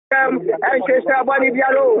chitam, and Chester Bonnie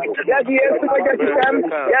Bialo, Yadies, Moja chitam,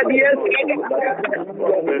 Yadies.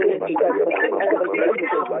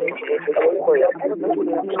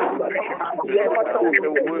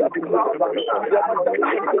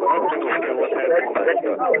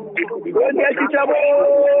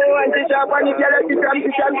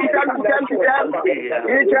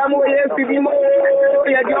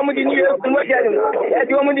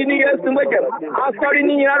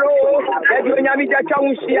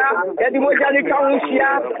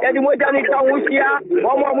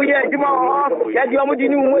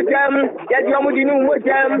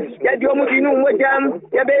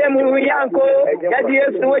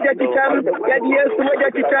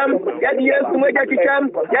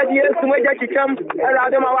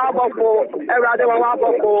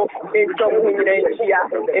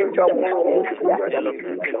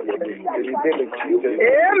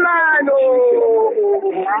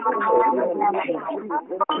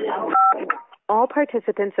 All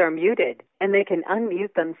participants are muted, and they can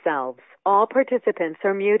unmute themselves. All participants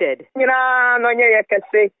are muted.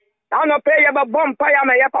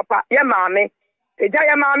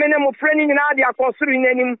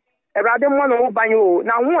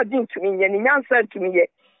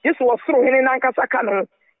 This was through him in Nankasakano.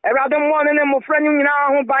 Rather more than a friend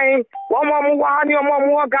now buying one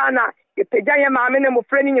more Ghana. If the giant mamma and a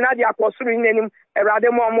friend in Nadia was through him,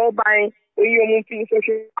 rather more buying.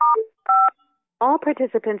 All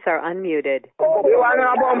participants are unmuted.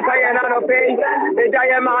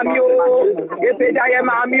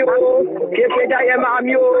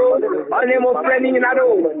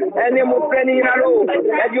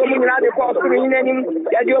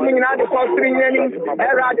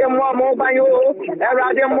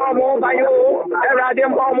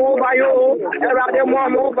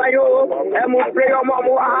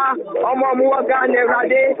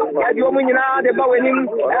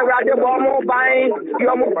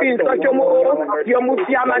 Yomu pin sochomo, yomu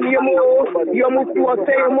fiamanimo, yomu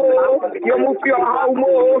fuosemo, yomu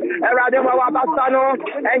fiohaumo, eradema wabasano,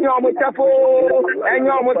 enyomu tepo,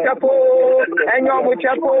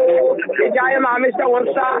 ejaye mamisa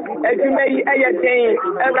wonsa, ejumei eyetin,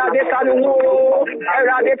 erade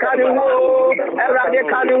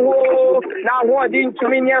kanuwo, na wodi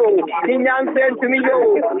ntuminyo, ninyanse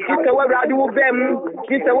ntuminyo, kisewe radu bem,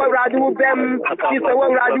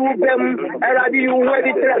 eradi you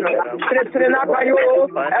wedi trena payo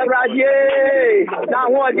eradi na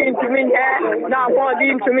wodi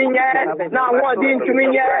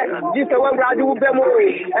ntuminye jise we radi ubemo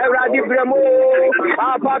eradi bremo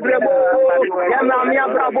papa bremo yema mi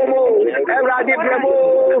abrabomo eradi bremo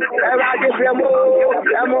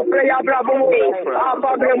emo preya abrabomo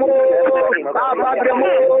papa bremo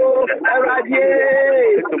eradi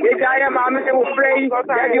ejaya mama se mo prey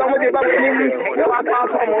yadi omo de babenim yo aka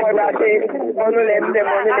fomo eradi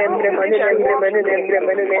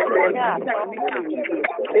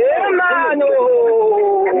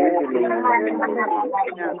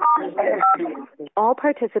All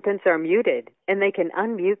participants are muted, and they can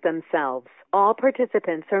unmute themselves. All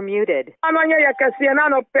participants are muted.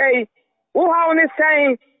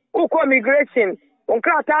 Migration,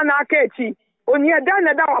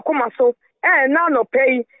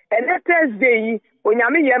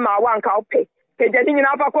 Kejani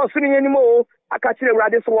nyina abakọ suru nyenimo akachire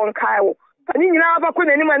urade so won kai ani nyina abakọ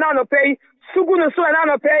nanim na no pay sugu no so na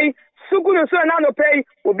no pay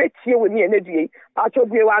obetie woni enedue acho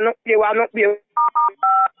bie wa no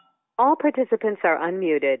All participants are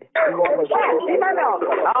unmuted.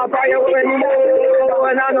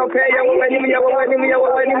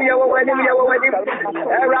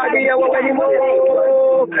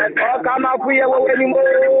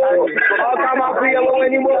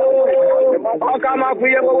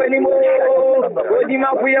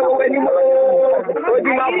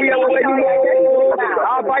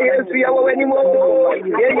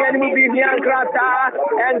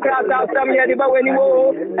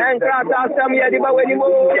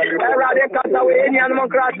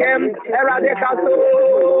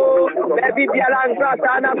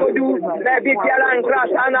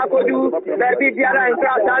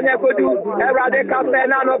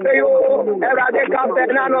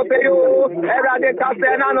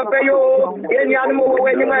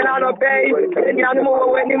 any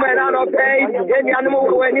animal when you man on pay, any animal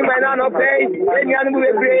when you man on pay, any animal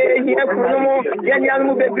be brave, yeah, Kunumo, any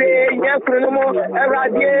animal be brave, yeah, Kunumo,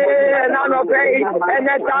 Eradier, and on pay, and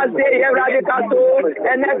that day, Eradicato,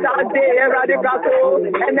 and that day, Eradicato,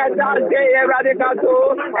 and that day,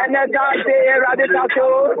 Eradicato, and that day,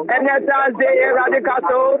 Eradicato, and that day,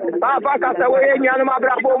 Eradicato, Papa Cataway, Yanama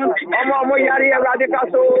Brabum, Omo Yari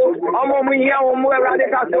Eradicato, Omo Yam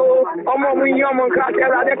Eradicato, Omo Yam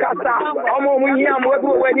Eradicato, Omo Yam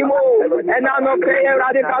Wenimo, and I no pay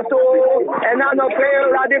Eradicato, and I no pay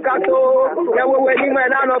Eradicato, there were winning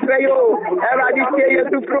and I no pay you,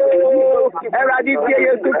 Eradicate to pro,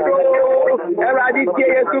 Eradicate to pro,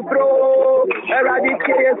 Eradicate to pro,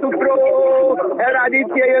 Eradicate to pro,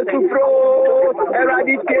 Eradicate to pro,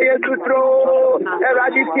 Eradicate to pro,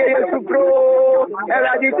 Eradicate to pro,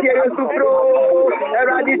 Eradicate to pro,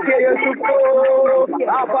 Eradicate to pro,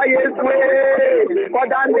 Papa yes way,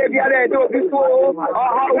 Kodande Biare do Biso,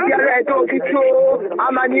 how Biare do Biso,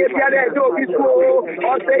 Amani Biare do Biso,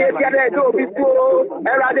 Ose Biare do Biso,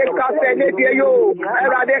 Eradicate Nedio,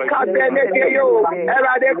 Eradicate Nedio,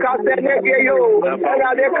 Eradicate Nedio,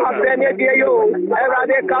 Eradicate Nedio,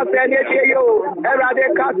 Eradicate Nedio,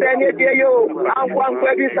 Eradicate Nedio, Anquan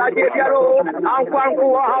Quebisa Biaro, Anquan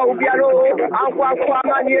Kuah Biaro, Anquan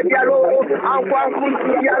Quamani Biaro, Anquan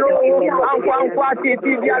Biaro, Anquan Quati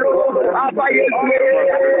Biaro, Papa yes,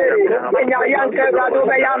 Yanka Rado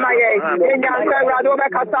Yamaye, Yanka Rado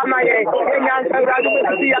Kasamaye, Yanka Rado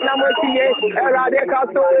Sianamotie,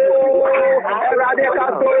 Eradicato,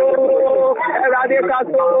 Eradicato,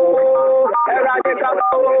 Eradicato,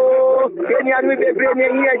 Eradicato, Kenyan will be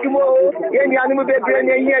bringing here to more, Kenyan will be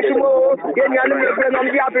bringing here to more, Kenyan will be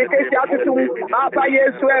bringing the application to Papa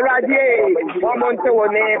yes, Eradier,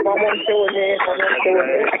 Momontone, Momontone,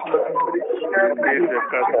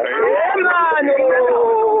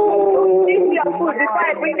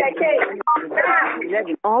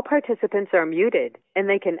 All participants are muted, and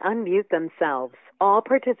they can unmute themselves. All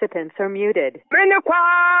participants are muted.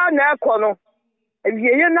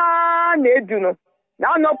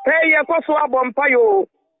 Now no pay a cost of Bompayo.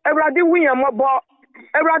 Everybody we am about.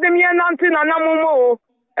 Everybody me and Nantin and Namomo.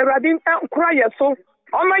 Everybody cry so.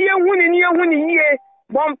 On my young winning year.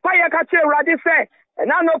 Bompire catch a radi say.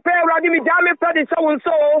 And I no pay Radimi Dami Paddy so and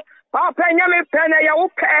so. Papa Yami Penna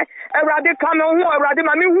Yaoke, a radical who a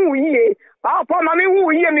radimami who ye. Papa Mammy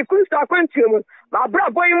who ye me could start continuing. My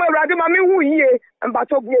brother boy, my radimami who ye, and but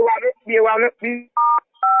of you.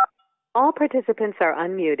 All participants are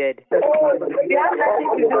unmuted.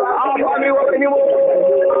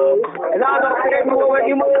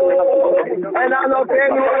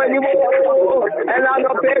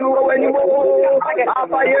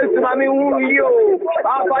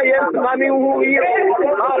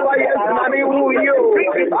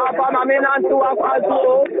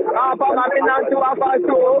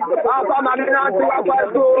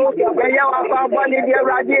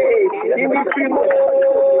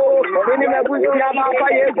 When you have Papa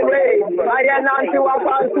yes way, Mayanantu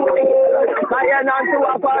Apasu, Mayanantu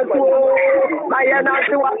Apasu,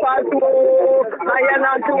 Mayanantu Apasu,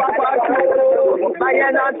 Mayanantu Apasu,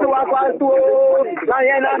 Mayanantu Apasu,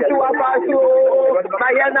 Mayanantu Apasu,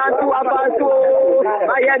 Mayanantu Apasu,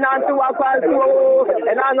 Mayanantu Apasu,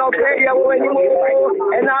 and I no pay you anymore,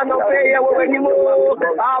 and I no pay you anymore.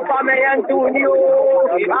 Papa Mayantu New,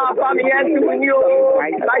 Papa Mayantu New,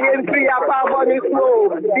 Mayan free Papa on his flow.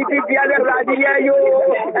 Diana Radia, you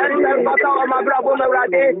and my brother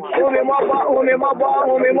Rade, whom Rade,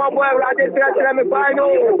 let me find you.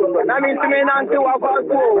 Let me to me not to our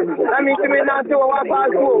passport. Let me to me not to our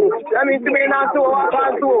passport. Let me to me not to our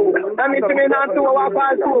passport. Let me to me not to our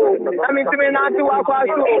passport. Let me to me not to our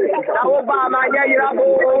passport. Now Obama, Yabo,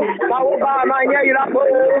 now Obama, Yabo,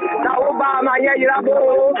 now Obama,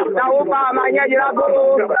 Yabo, now Obama, Yabo,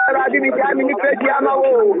 Radimi Jamini Pediamo,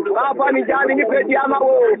 Papa Jamini Pediamo.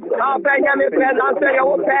 Papa Yami Penance,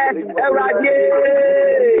 your pet, Eradier.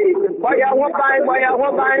 Boy, I won't buy, boy, I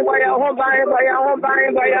won't buy, boy, I won't buy, boy, I won't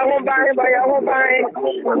buy, boy, I won't buy, boy, I won't buy.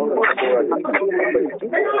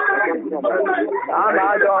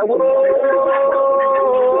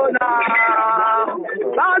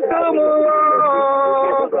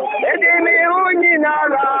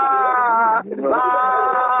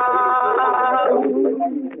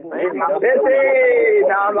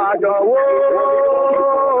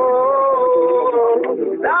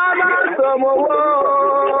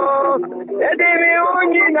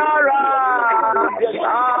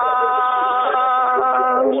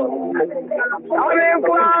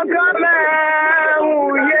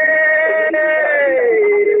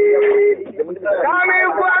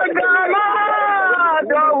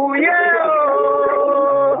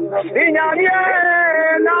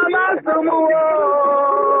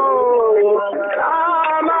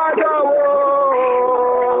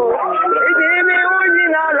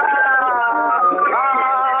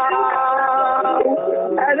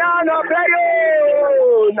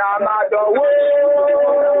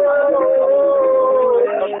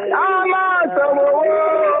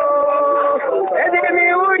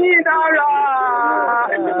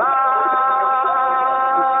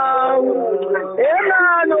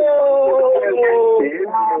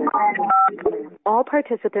 All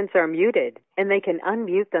participants are muted, and they can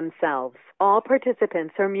unmute themselves. All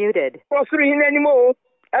participants are muted.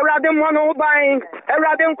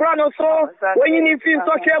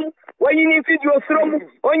 When you need video from,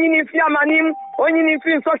 when you need Yamanim, when you need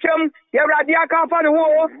film social, Yaradia Kapan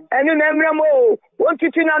War, and you name them all. Want to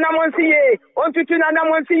tune an amoncie, want to tune an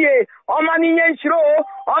amoncie, or money and show,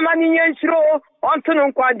 or money and show, on to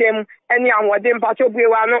no quadem, and young what them patch of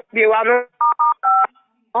Biwano.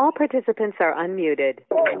 All participants are unmuted.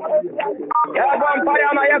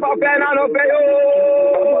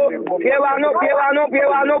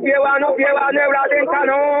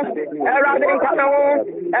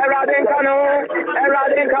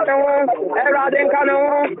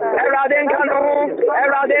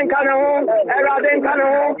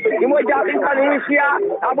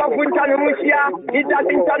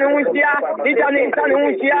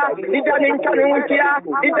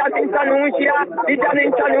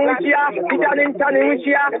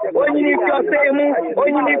 Only if you're saying,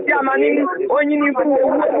 only if you're manning, only if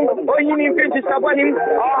you're saboning,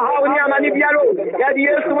 or how Yamani Biaro,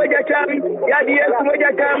 Yadias to make a term, Yadias to make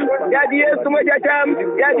a term, Yadias to make a term,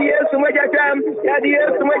 Yadias to make a term,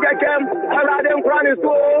 Yadias to make a term, Aladam Chronic,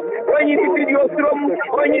 only if you're strum,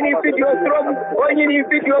 only if you're strum, only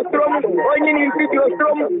if you're strum, only if you're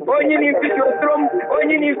strum, only if you're strum,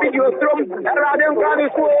 only if you're strum, Aladam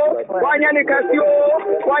Chronic,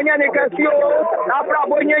 Wanyanicasio. Wanyanicasio,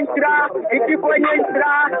 Nabrabonyentra,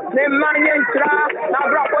 Ipiponyentra, Nemanyentra,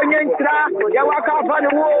 Nabrabonyentra, Yawaka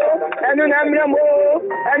Vanwo, and an emblemo,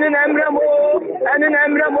 and an emblemo, and an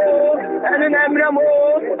emblemo, and an emblemo,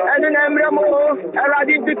 and an emblemo, a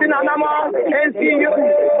raditin anama, and see you,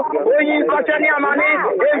 when you got any money,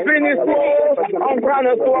 every on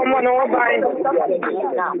Pranos to one by.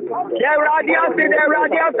 The radiance,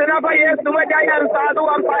 and over yes, to make I am Sadu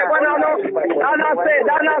and 5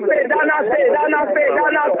 Dana say,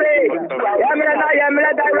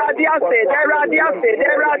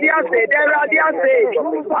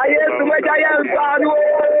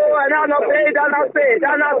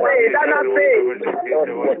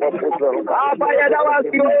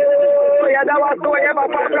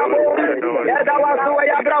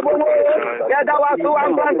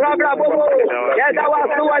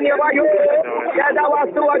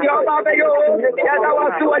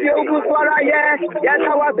 Yes,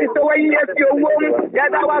 I was the way yes, your woman.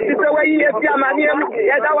 Yes, I was the way yes, your manium.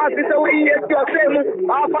 Yes, I was the way yes, your same.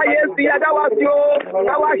 Alpha yes, the other was your.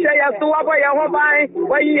 Now I share your two away and one by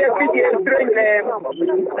where yes, it is string them.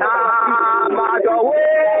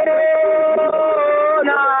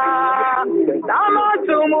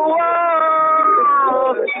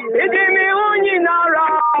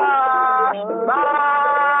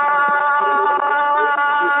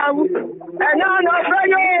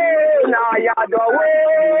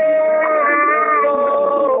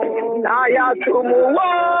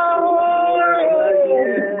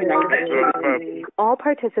 All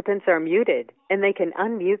participants are muted, and they can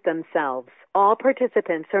unmute themselves. All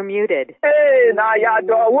participants are muted.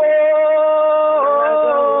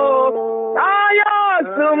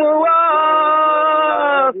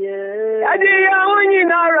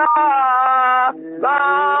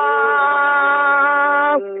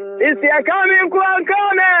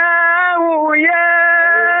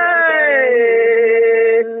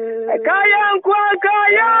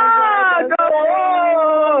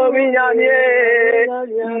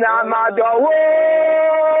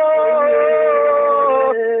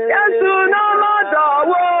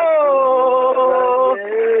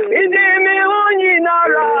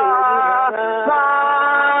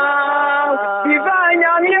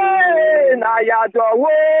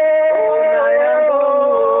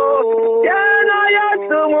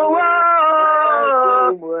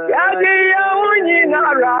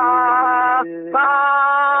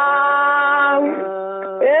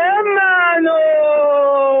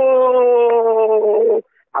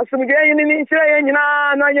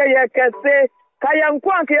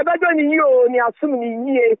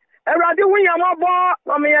 Erade wunya mabo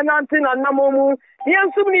na me nante na namomu ni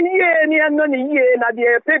ansumni niye ni anno ni ye na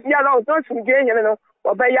de pe bia la o sumje yen no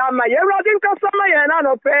obeya ma ye erade nkasama ye na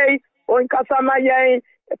no pe on kasa ma yen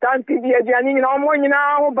tanti di aduane nyina omo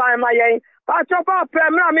nyina ho ban ma yen pa chopa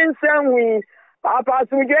premra me nsenwi papa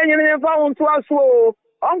su je nyina fa wonto aso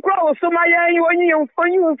onkro wo so ma yen onyi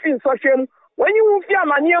fi sohwem onyi wu fi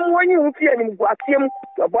amaniam onyi wu fi anim guatiem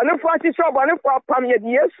obone fo achicho obone fo apam ye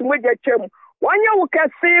di Yesu meje chem wanya wo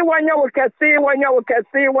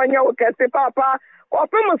kese papa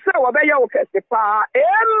opem se wo be ye wo kese pa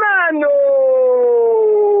amen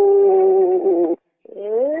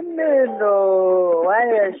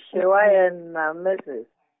Why na message.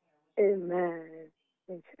 Amen.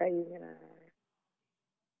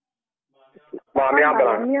 Mami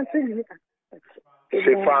abra.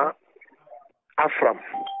 Sefa Afram.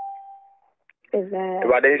 Amen.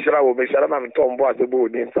 Wade nshira wo meshara na mtombo asebo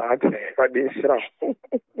odin sa ate. Wade nshira.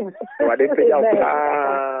 Wade peja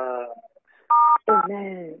pa.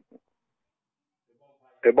 Amen.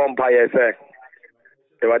 E bompa yese.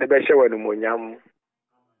 E wade be hye wanu monyam.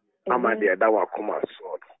 Ama de da wakoma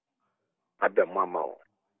so. Abe mama o.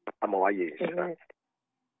 Ama wa ye nshira.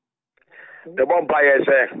 E bompa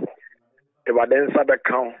yese. E wade nsa be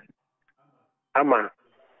kan. Ama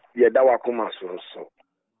ye da wakoma so.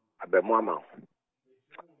 Abe mama o.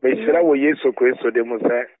 Meshira wo Yesu Kristo de mu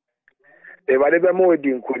se. E wade be mo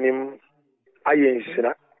odi nkunim aye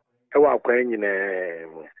nshira. E wa akwan nyina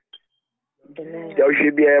mu. Ya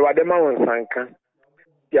ohwe bia wade ma won sanka.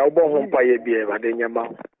 Ya obo ho paye bia wade nyama.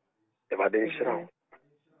 E wade nshira.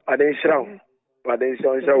 Wade nshira. Wade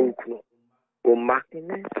nshira ukunu. Omma.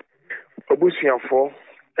 Obusuafo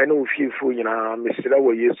ene ofiefo nyina meshira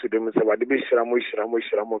wo Yesu de mu se wade be shira mo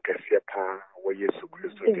kese pa wo Yesu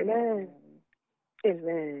Kristo de mu.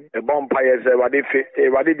 Amen. E bompa ye se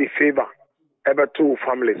wade di favor ebe to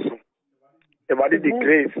family so. E wade di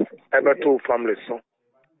grace ebe to family so.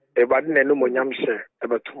 E wade na no monyam hye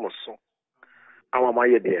ebe to mo so. Amama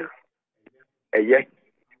ye dia. Eye.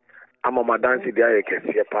 Amama dance dia ye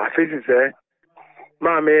kese pa. Afisi se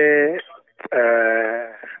mame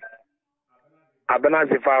abena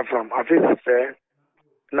se far from afisi se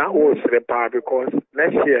na o sre pa because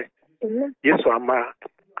next year Yesu ama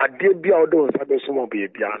ade bia odo nsa be so mo be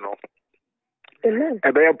bia no. Amen.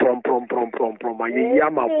 Ebe prom ayi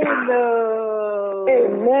ama pa.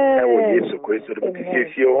 Amen. E wo Yesu Kristo de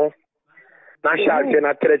bisiesie ho. Na sha je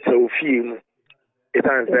na tretre ofie mu.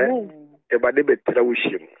 Etan se e bade betra wo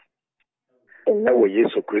hiem. E wo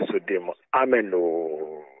Yesu Kristo de mo. Amen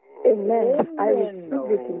o. Amen. I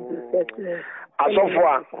receive it in Jesus' name.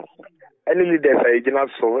 Asofo any leaders are gina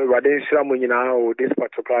so e bade nhira mo nyina o this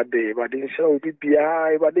particular day e bade nhira obi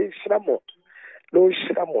bia e bade nhira mo. No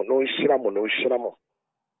shira mo.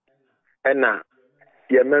 Ena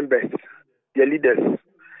your members, your leaders.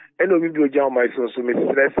 Eno bi bi oja my so me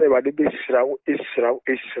stress e wade be shira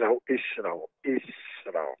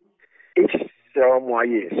mo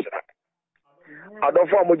aye shira.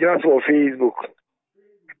 Adofo mo gina so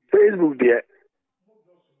Facebook there.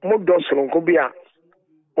 Mo do so nko bia.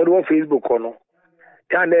 Mo do Facebook ono.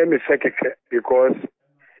 Ya na me fekeke because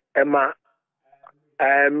Emma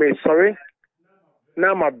me sorry.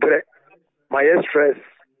 Na my bread, my stress,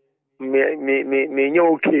 me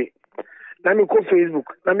okay. Na me go Facebook,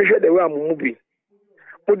 na me share the way I'm moving.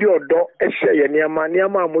 Put your door, share your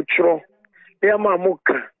niama muchro, niama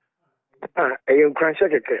muka. I am crash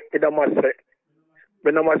keke. It must say,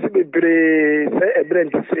 but I must be say a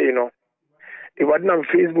brand to say no. If I don't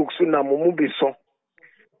Facebook soon, I'm moving so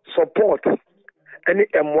support any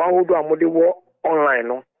mwa who do amodi wo online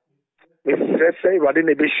no. Me stress say I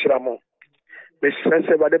didn't be shramo. Mr.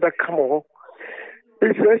 Say, what ever come on?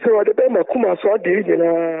 Mr. Say, what ever my kuma saw did in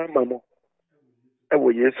a mamma. I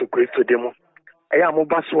will yes to Christo demo. I am a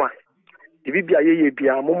baswa. If you be a ye be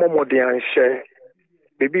a momo de and share,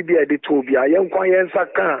 baby be a de two be a young quiet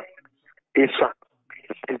saka. Isa.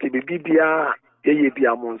 And to be a ye be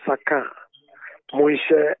a monsaka.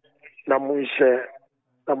 Monshe, na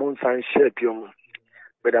monsan shapium.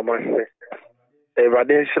 But I must say, a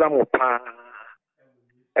radential pa.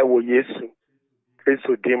 I will yes.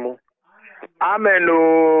 Kristo demo. Amen.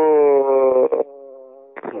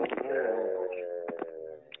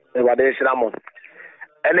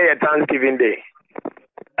 Any Thanksgiving Day.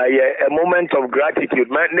 A moment of gratitude.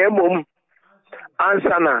 My name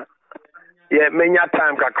answer na. Yeah, many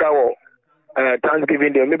time kakao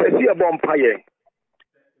Thanksgiving Day. Maybe see a bomb pie.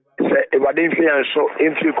 Say if I didn't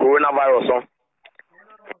feel coronavirus.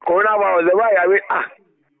 Coronavirus. Why I wait?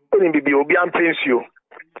 Couldn't be obian pension.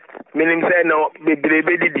 Meaning say no be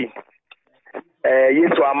didi.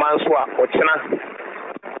 Yesu amanswa ochena.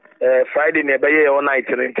 Friday ne beye all night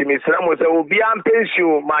nti me sra mo say obi am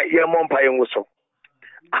pension ma ye mompa ye nguso.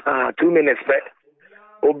 2 minutes pe.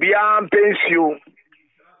 Obi am pension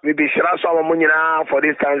maybe shara so amonyina for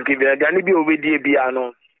this Thanksgiving and bi obedie bia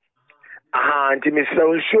no aha nti me se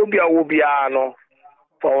nsuo bia wo bia no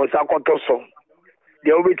for sakoto so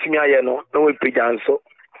de obetimi aye no na we pagya nso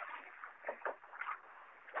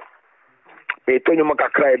e tonyo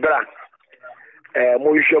makakra ebra mo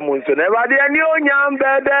hwehwe mo nso na ba de ani onyam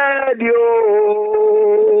bede dio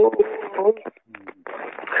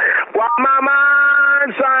wa mama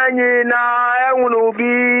sanyi na enwunu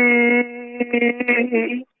bi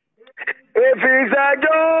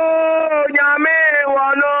efisajo nyame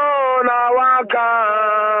wano na waka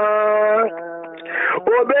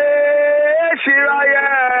obe shiraye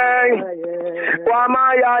wa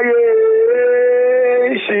mayaye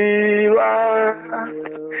shiwa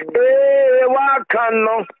waka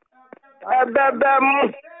no ebebem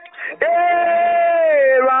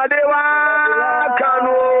rade waka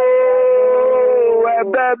no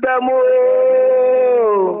ebebem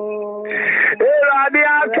rade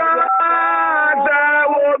aka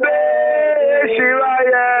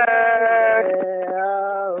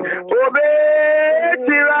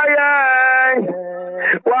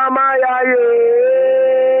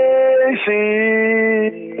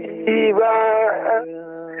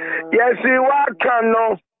Yes, you wakano.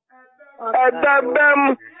 Ebebem.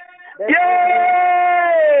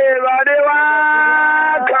 Yeah, rade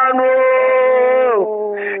wakano.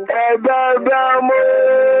 Ebebem.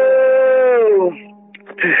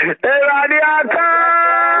 Rade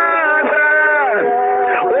akana.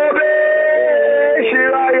 Obe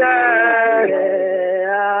shiraye.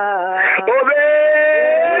 Obe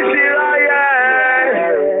shiraye.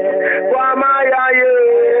 Wamayaye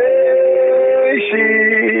shi.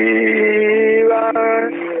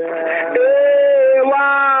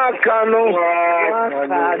 Kano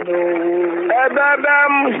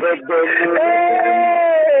ebebem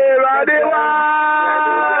radiwa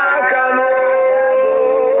kano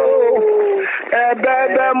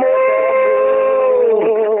ebebem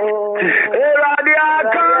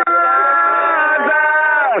radiaka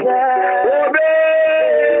obe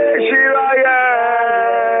shiraye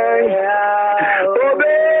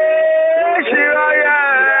obe shiraye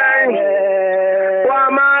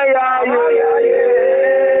wamaya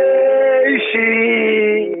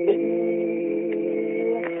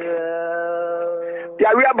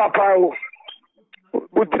we are Bapao,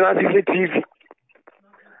 Utrans TV.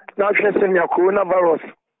 Now, she said, coronavirus.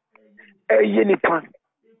 A Yenipan,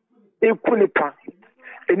 a Kunipan,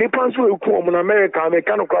 a Nipan so come in America,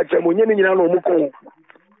 American culture, Munyan Muko,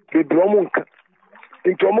 the Dromunka,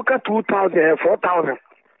 into Omuka 2,000 and 4,000.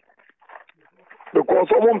 Because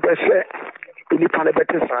someone per se, in the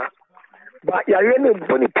Panabetesa. But Yarene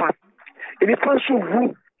Bonipan, in the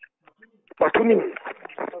Pansu, but to me,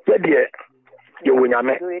 dear. You will not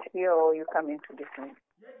do it here or you come into this room.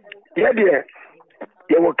 Yeah, dear.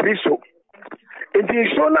 You will Christo. It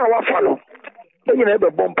is so now what follow. Then you never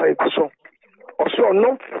bump by Kuso. Also,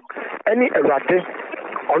 no, any errate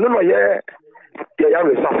or no, yeah, you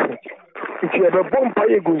are suffering. If you have a bump by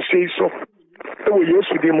a good say so, it will use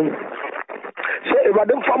with him. Say, if I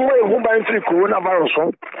don't find my home by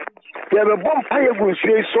coronavirus, you have a bump by a good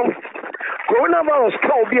say so. Coronavirus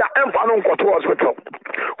can be an hospital.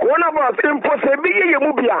 Coronavirus impossible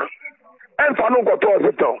yemubia and fanu go to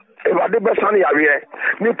hospital. If I did best on area,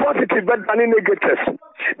 ni positive better than negative.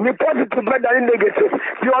 Ni positive better than negative.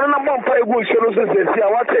 You are not one pay good show no say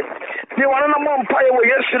what it. You are not one pay we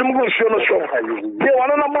yes go show no show. You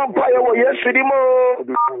are not one pay we yes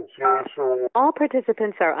All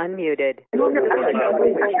participants are unmuted.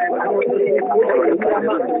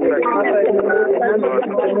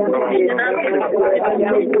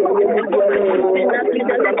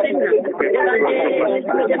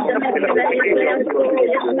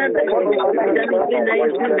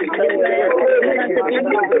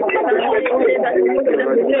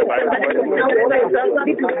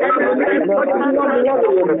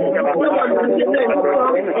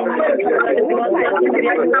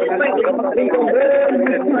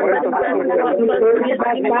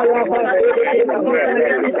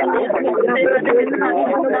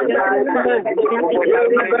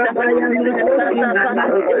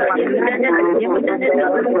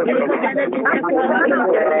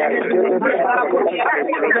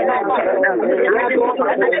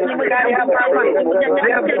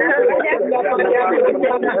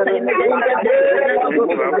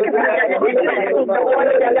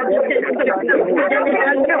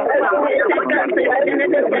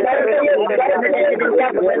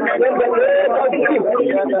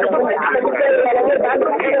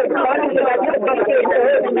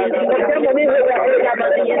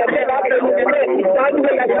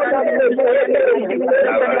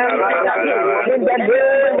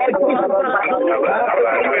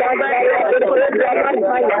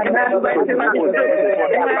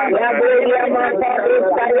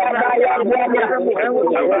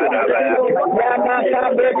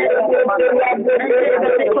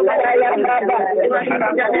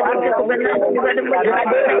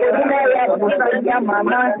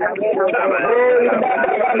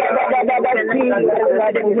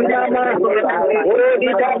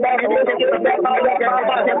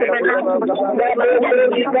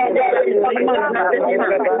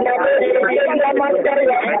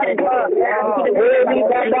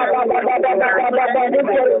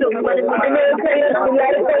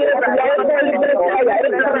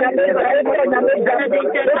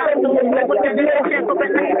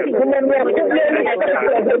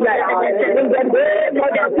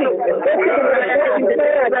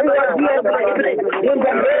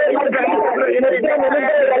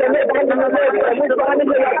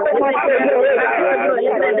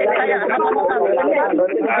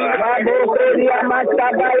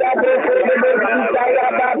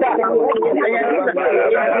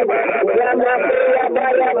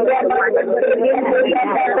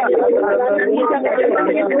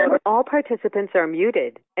 All participants are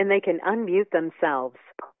muted, and they can unmute themselves.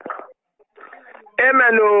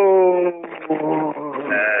 Amen.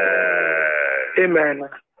 Amen.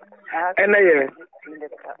 And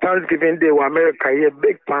Thanksgiving Day, America, a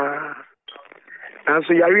big pan. And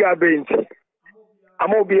so, you are being.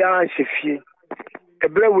 I'm going to be a chef. A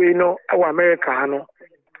brave way, no, our America, no,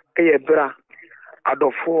 a bra,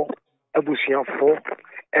 adofo, a bushia for,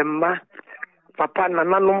 Emma, Papa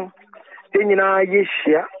Nanano, Denina,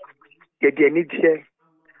 Yeshia, Yedianitia,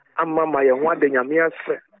 and Mamma, you want the Yamias,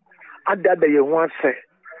 and that you want, say,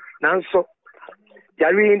 Nanso,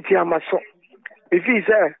 Yari into Amaso. If he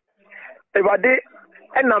say, if I did,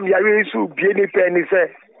 and I'm Yari so beauty penny,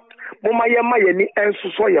 say, Mama Yamayani, and so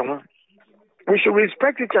we should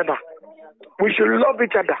respect each other. We should love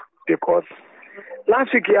each other because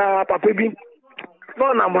last week, Papa B,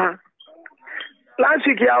 no, Nama. Last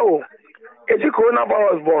week, it's a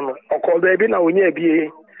coronavirus born or called baby now in your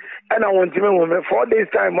BA, and I want to know 4 days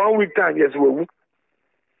time, 1 week time, yes, we.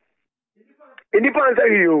 It depends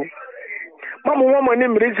on you. Mama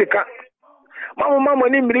name Rizika. Mama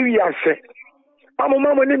name Riviase.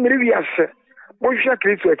 Mama name Riviase. What shall I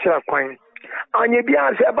to a child coin? And you be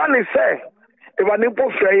as a bunny say, if I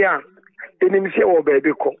nipple fair.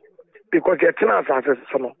 Baby, because your tenants are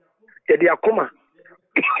some. Yet the Akuma,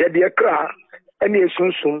 yet the Akra, and the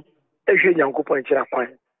Sunsun, as you young couple in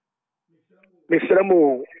Chirapan. Mr.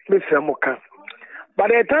 Moka.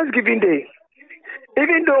 But at Thanksgiving Day,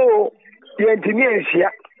 even though the engineers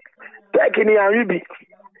here, taking a ribi,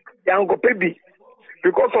 young baby,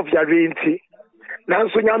 because of your reality, now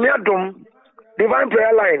so Yamiadum, divine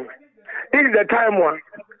prayer line. This is the time one.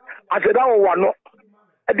 I said, I want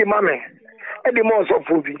at the mammy. Eddie Moss of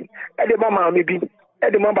Fubi, Eddie Mamma, maybe,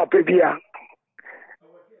 Eddie Mamba Pebia.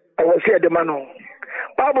 I was here the Mano.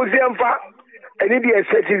 Babu Ziamfa, and India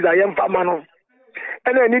settings I am Famano.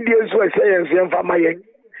 And an Indian so I say, Ziamfa Mayen,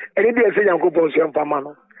 and India say Uncle Ziamfa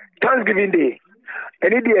Mano. Thanksgiving Day,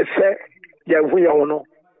 and India say, Yahuano,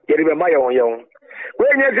 Yeriba Maya on your own.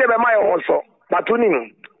 When you say Maya also,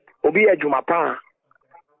 Batunin, Obia Jumapa,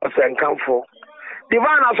 or San Campo.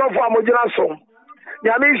 Divine as of Mojinaso,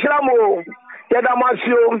 Yamin Shramo.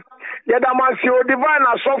 Yadamasio, divine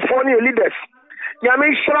as so funny leaders.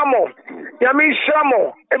 Yamin Shramo,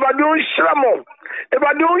 if I do Shramo,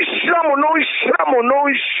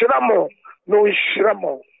 no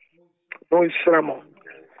Shramo.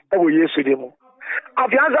 Oh, yes, we do.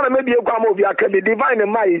 If you answer maybe a gram of your can be divine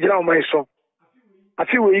and my is now my son. I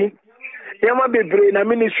feel we, Yama be brain a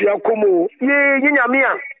ministry of Como,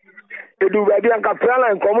 Yamia. They do Rabianca Prala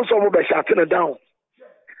and Comoso by shutting it down.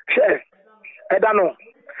 Share. I don't know.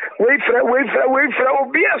 Wait for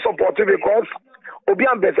Obi a supporter because Obi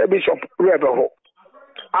and Beth Bishop Rebel.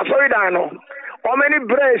 I saw it, I know. How many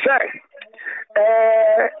brains,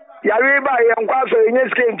 Yariba and Quaso in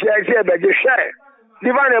his game, here, but you share.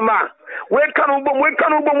 Divine Ma. Where can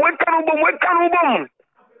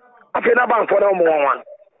I feel about for no more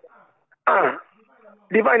one.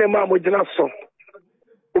 Divine Ma would not so.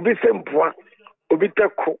 Obi Sempoa, Obi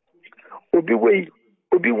Teko, Obi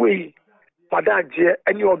Way. Madajie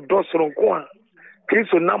and your dorsal go.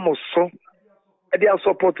 Christo Namoso, and they are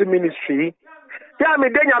supporting ministry. Yami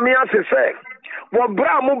Denya Mia say, what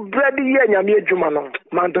Bramo Brady Yami Jumano,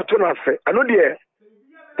 Mantatuna say, I know dear.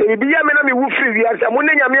 They be Yamina Woofy, as a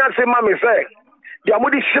Munaya Mia say, Mammy say, the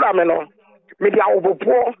Amudi Shrameno, maybe I will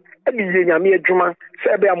poor, and the Yami Juma,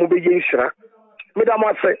 Sabe Amubi Yishra.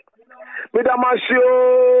 Madame say, Madame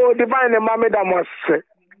Asio, divine and Madame say.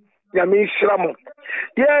 Yami Shramo.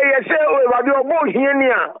 Yeah, say, oh, I do a boy here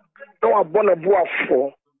near. No a bona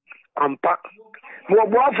boafo ampa. Mo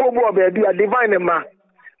boafo bo baby a divine ma.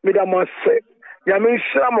 Me da mo se. Nyame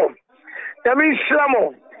nhyiramo. Nyame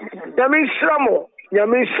nhyiramo. Nyame nhyiramo.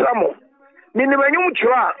 Nyame nhyiramo. Minim anyum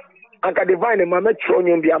tro a anka divine ma metro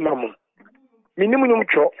nyum bi amamo. Minim nyum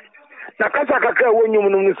tro. Na kasa kakra wo nyum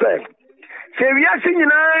no se. Se wiase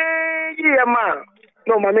nyina yi ma.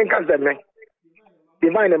 No ma men kasa me.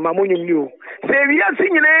 Divine ma mo nyum ni o. Se wiase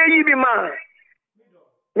nyina yi bi ma.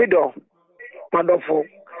 Mido. Madofo.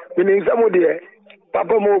 Minim samo de.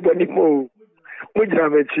 Papa mo boni mo. Mo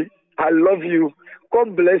jiramechi. I love you.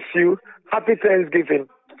 God bless you. Happy Thanksgiving.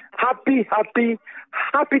 Happy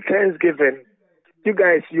Thanksgiving. You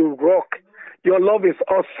guys, you rock. Your love is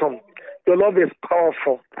awesome. Your love is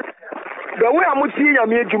powerful. The way I'm seeing your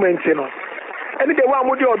management, you know, and the way I'm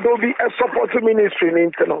with your Adobe support ministry,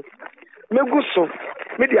 you know, me go so,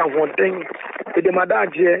 me the one thing, the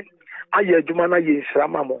madaje, aye jumana ye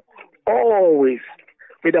shamamo. Always,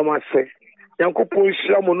 me the man say, yanko po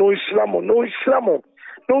shamo, no shamo,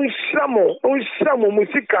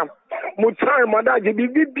 musika, mutai madaje,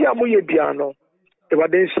 bibia mo ye biano. Ewa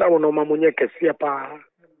den shamo no mamunye kesia pa.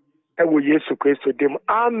 Ewo Yesu Kristo dim.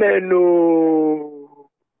 Amen.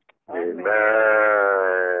 Amen.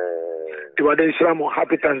 Ewa den shamo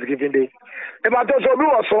happy Thanksgiving day. Eba to so bi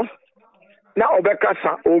woso. Na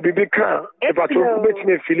obekasa obibi kan. Eba to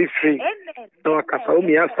betime feel free. Amen. Na wakasa o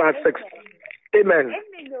mi star 6. Amen. Amen.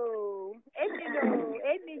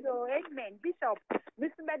 Bishop,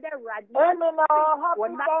 Mr. Meder Radi.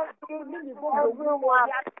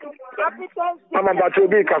 Mama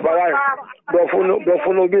Batobi Kafarai.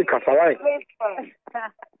 Dofuno bi Kafarai.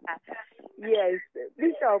 Yes,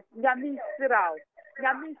 Bishop, Yami Sirao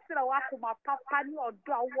Akuma Papa ni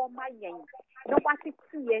odo awo mayen. No wati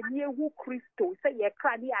tie ni ehu Kristo say ye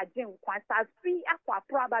kra ni agyen kwasa fi akwa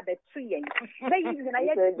proba the tree. Say you na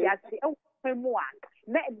ye dia se emu a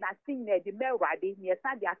na na sin na di merade ni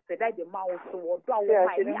esa dia se da di ma so odo awo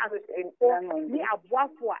mayen ni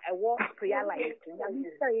aboafo a ewo prayer line. Yami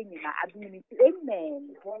say ni na admini.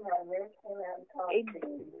 Amen.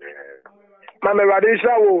 Mama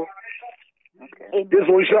Radisha wo. Okay. This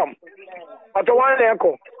one sham. But the one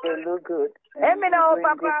echo. They look good. Amen,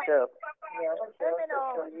 Papa.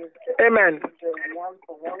 Amen.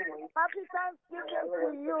 Happy Thanksgiving to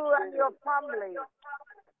you and your family.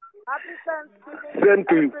 Happy Thanksgiving Same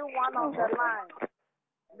to you. everyone on the line.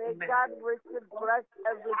 May God richly bless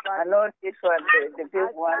everybody. I know this one, the big I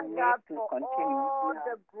one, thank God needs to for continue. all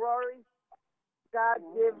the glory God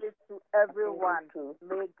gave it to everyone.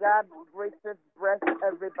 May God richly bless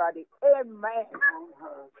everybody. Amen.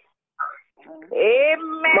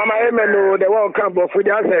 Amen. Mama, amen. No, the one come but for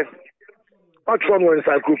the answer. What's wrong with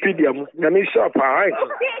encyclopedia? Let me shop, all right?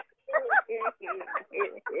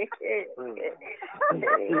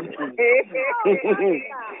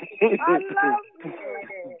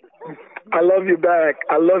 I love you back.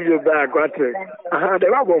 What? They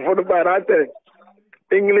were going for the bad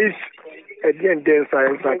English. Again, there's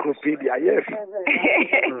an encyclopedia. Yes.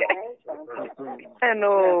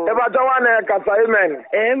 Hello. Amen.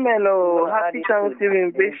 Amen. Oh, happy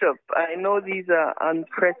Thanksgiving, Bishop. I know these are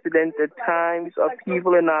unprecedented times of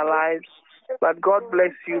people in our lives, but God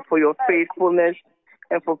bless you for your faithfulness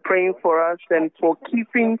and for praying for us and for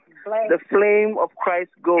keeping the flame of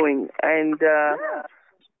Christ going. And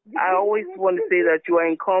I always want to say that you are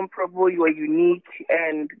incomparable, you are unique,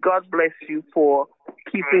 and God bless you for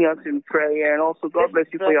keeping us in prayer, and also God bless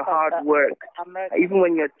you for your hard work. Even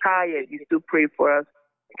when you're tired, you still pray for us.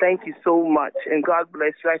 Thank you so much, and God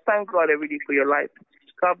bless you. I thank God every day for your life.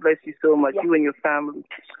 God bless you so much, you and your family.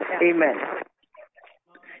 Amen.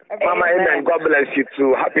 Mama, amen. God bless you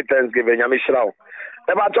too. Happy Thanksgiving. Yamishirao.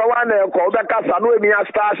 About one call back us and we are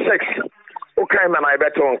star 6. Okay, man, I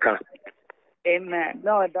bet on can. Amen.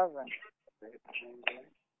 No, it doesn't.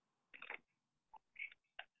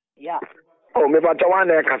 Yeah. Oh, me about one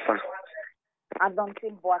kasa.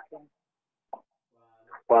 Adonteng Boateng.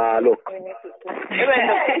 Wow, look. Amen.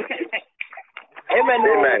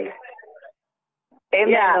 Amen.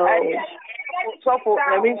 Amen. So for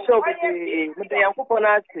let me show the Yankupon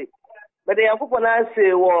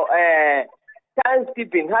say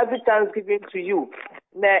Thanksgiving, happy Thanksgiving to you.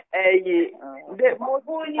 The most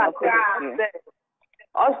my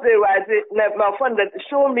friend that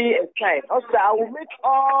show me a sign. Also, I will make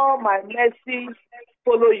all my mercy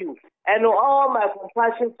follow you and all my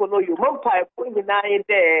compassion follow you. Mumpai point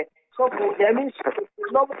there. So that means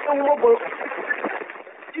no more.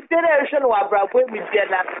 If generation were brought with me,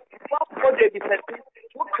 what project is that?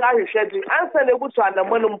 What class you should answer the good one, the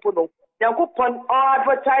monumpuno. Yankupon all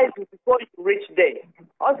advertising before you reach there.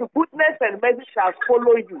 Also, goodness and mercy shall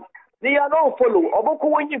follow you. They are not follow. Oboko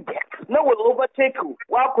when you no will overtake you.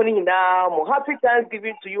 Welcome now. Happy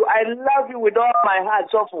Thanksgiving to you. I love you with all my heart.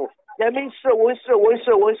 So that means so.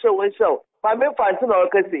 My main fancy no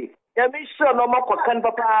kasi. That means so no more can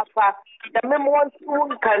papa. That means one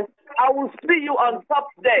soon can. I will see you on top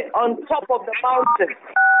there, on top of the mountain.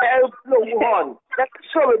 Air flow on. That's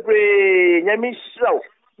so brave. That means so.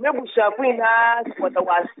 Nebu shafina what I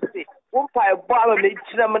was say. One pie bar made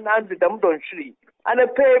cinnamon under them don't tree. And I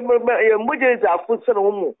pay mujers are food son.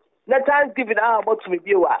 Not Thanksgiving about to me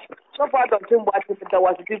viewer. So far don't think what there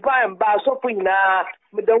was a divine bar so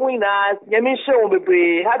with the winners. Yamin show me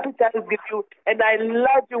brave. Happy Thanksgiving you and I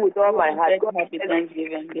love you with all my heart. Happy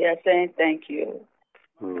Thanksgiving. They are saying thank you.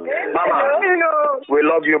 Mama, we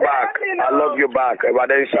love you back. I love you back. But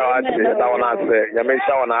then shout that one I say. Yamin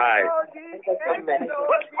show on high.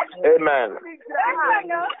 Amen.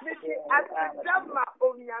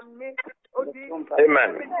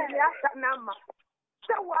 Amen.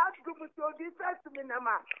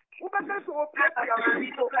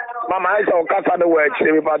 Mama, I saw Kasa the word, she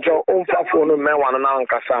about your own phone, man, one and on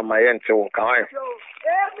Kasa, my aunt, so come on.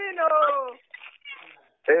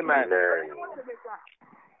 Amen.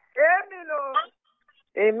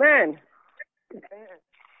 Amen.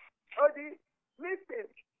 Odi, Mr.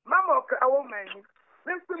 Mama, a woman,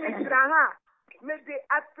 Mr. Mistraha, Mede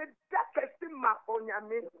Asadakasima on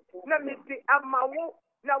Yami, Namiti Amawo,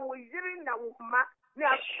 now we hearing now, Ma,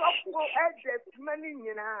 now software address money,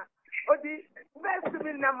 you know. Odi, best of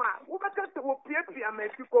Nama, who better to appear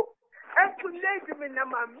Mexico, and to lady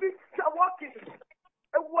Minama, Mr. Walking,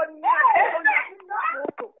 a 1 year.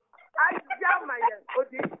 I jam my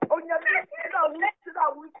Odi, on your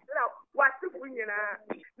what to bring in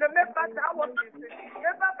the members I want to see,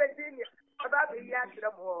 never Virginia, about the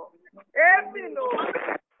Yashamo.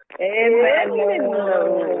 Amen.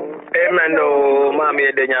 Amen. Oh,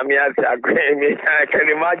 Mammy, the Yamias agree me. I can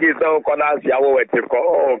imagine so Conas Yawo to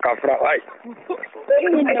go, Kafra.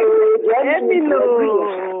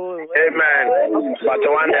 Amen. But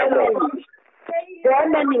one echo.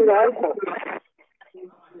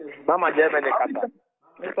 Mama Germany Kata.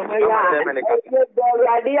 Mama Germany Kata.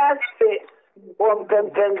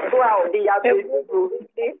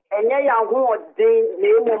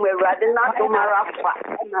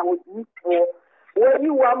 When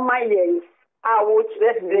you want my years, I would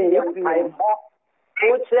let's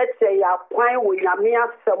say a point with Yamia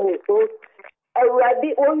Samuel. A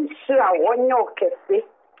radi on Shra on your cafe,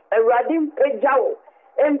 a radim pejao,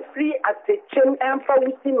 and free at the chin and for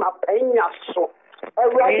within my penya so. A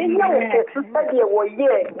radim no study or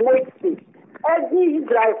year, mostly. As he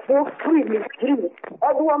drive for free,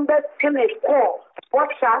 everyone best can a call.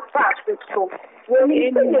 What's our fast so? When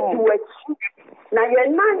you do it, now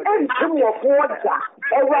you're not and some of water.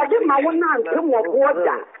 A radim, my one and some of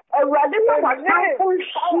water. A radim, my one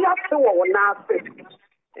share to one.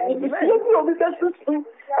 And if you because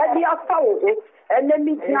at the after, and then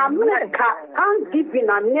it's America, can't give in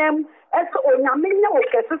a name as on Yamina,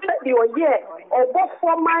 your year, or both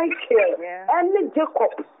for my care, and the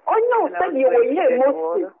Jacob. Oh, no, said you were here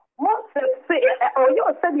mostly. Moses say, or you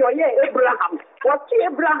said your year, Abraham. What's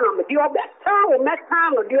Abraham? Do your best town,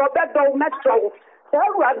 Metano, do your best old metro.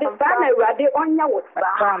 Tell Raddy, Banner, Raddy, on your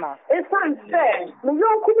Sana. It's unfair. You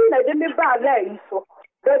don't come in at the Mibba, so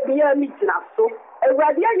there be a meeting so. A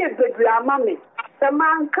Radia, good mammy. The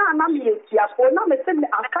man can't mammy, for no missing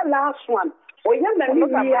a last one. Oh, yeah, maybe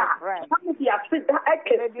somebody has said that I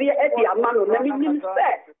can see Eddie Amano, let me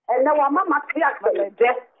say. And now I'm a clear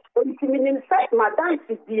death. When you mean inside my dance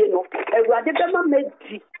is no, a Radibema made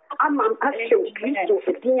tea. I'm an actual Christo,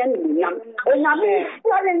 a Dian. And I mean,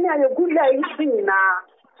 what in a good lady now.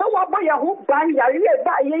 So what by a hoop band, I live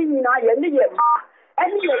by any and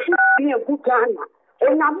you're a good gun.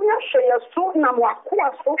 And I'm not sure you're so now,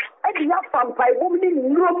 so I did not find by woman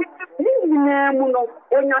in room. Nimuno,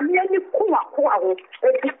 when I'm near you, Kuako,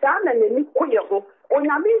 a Titan and a Nikuyo, when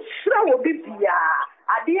I'm in Shroud,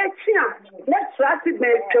 I dear Chia, let's try to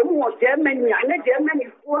make some more Germany and Germany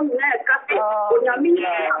for when I'm in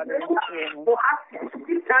for us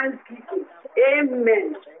 6 times.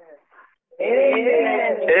 Amen.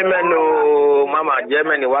 Amen. Oh, Mama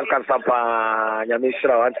Germany, welcome, Papa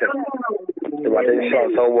Yamishra.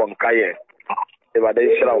 So one kaye.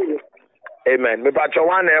 Amen. Me pacho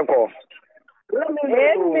one echo.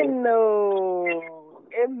 Amen.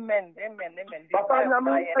 Amen. Papa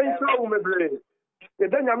Yami Israel me bre. The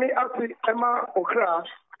Yami asi Emma Okra.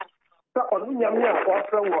 Sa onu Yami a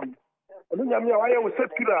afra won. Onu Yami a waye wo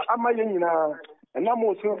sekura amaye nyina. Na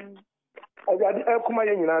mo so. Ogade ekuma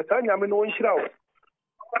ye nyina. Sa Yami no nhira o.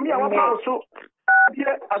 Yami a wa pa so. Die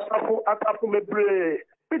asafu me bre.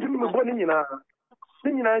 Which me bonina.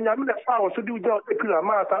 Nina Yammy the power to do just a killer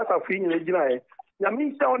matter of feeling a giant.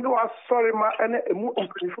 Yamin sound was sorry, ma and a move of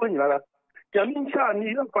California. Yamin Chan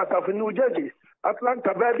need a part of New Jersey,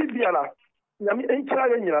 Atlanta, Baby Biala. Yamin ain't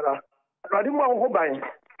trying Yara. Radima Hobine.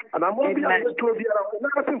 And I'm going to be able to be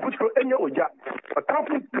nothing put for any oja. A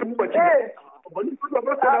couple of but you put a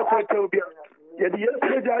yeah, the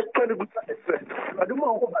yesterday I tried to be I don't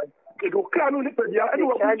know. It will come on the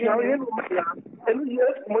and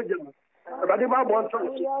yes, Mojam. Radima wants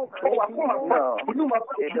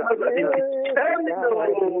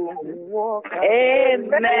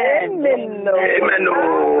Amen.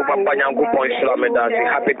 Papa Yanko Point Slameda,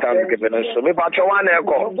 happy Thanksgiving. So, me patch one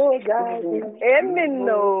echo. Amen.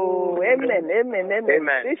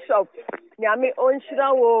 Amen. Bishop, Yami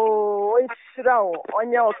Onshirawo,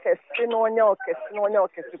 Onyo Kessin, Onyo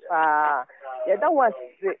Kessipa. That was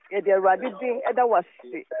the Radidin, that was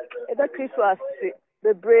the Christmas,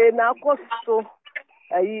 the brain, our costo,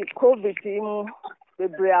 a COVID team, the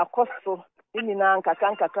brain, our costo. Ininanka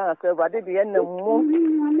kanka kanka bade de na mu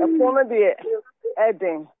e kono de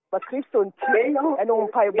eden ba Kristo ntie e no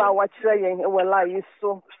mpa ba wa kire yen e wala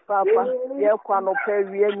yiso papa ye kwa no pa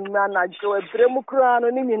wie nyina na jo ebrem kura no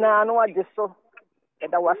ni nyina no age so e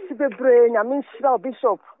da wasi bebre nyame nhira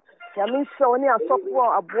bishop nyame nhira oni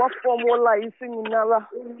asofo aboafo mo la yisi nyina la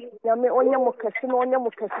nyame onye mo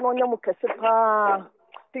kese pa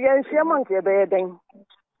ti yen hia manke be eden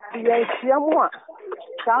ti yen hia mo a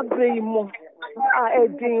Sabrimo,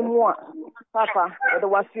 Edimo, Papa, the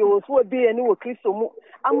was yours would be any work Christo.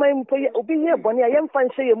 I may be here, Bonnie. I am fine,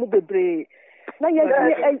 say a movie. Now, yes,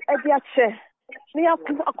 a chair. Near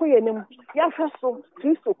Aquarium, Yafaso,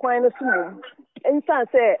 Christo, quite a small. And some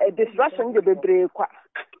say a distraction to be brave.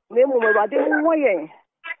 Name of a day, way.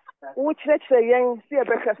 Which let's say, young, see a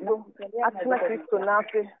breakfast, at Christo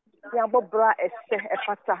Nazi, Yabobra, a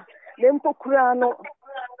fata. Lempo Curano.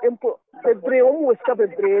 The brain almost have a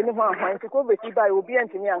brain of my to go with you by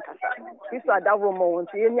obedient in Yankasa. This are that woman,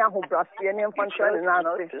 Yahu Brassi and Infantry and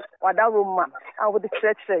or that woman, I would the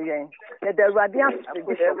church saying that the radiance, the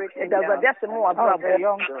radiance more about the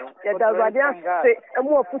radiance and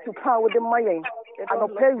more put to power with the Mayan and a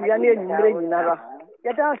play in Nara.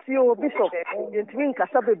 Yada see you, Bishop, you drink a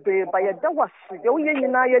subbe by a dawas, the only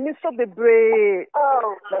in I and so the bray.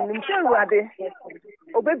 Oh, the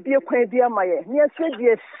Obey a quaint dear Maya, near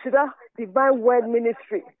Swedish Divine Word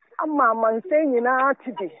Ministry. A mamma saying in our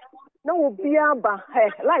today. No, be a ba,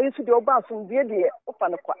 lie to the Obas from dear dear,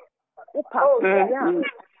 Opanaqua. Opa,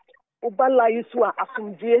 Obala is what a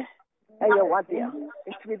from dear. What dear?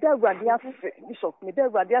 It's with their radias, Bishop, with their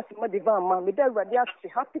radias, Madivama, with their radias.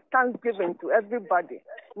 Happy Thanksgiving to everybody.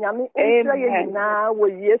 Yami, now we're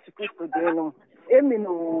yes, Christo Deno. Amen.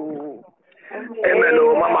 Amen.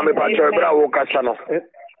 Mama, me patch your bravo Casano.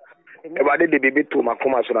 Everybody did be to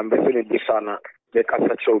Macoma, so I'm busy this sana. The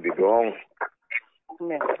Casacho be wrong.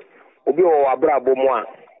 Obi o abrabo mo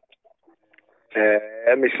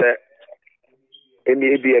a me se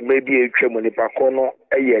maybe a twem nipa ko no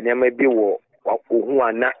eye nyama bi wo ohu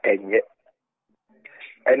ana enye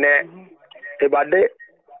ene ebade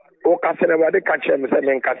o ka se ebade ka kire me se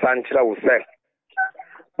me nkasa nkyira wo se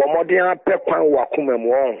bomodin apekwan wo akoma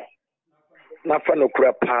mu on na fa no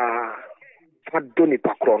kura pa fa do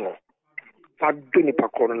nipa ko no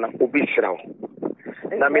na obi hira wo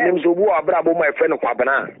na menim so bu abrabo mo efe no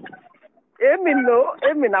kwabena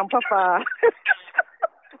Emi na papa.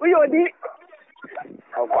 We odi.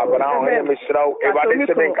 Kwabena o me hira wo ebade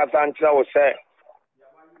se me nkasa nkyira wo se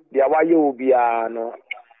dia waye obi a no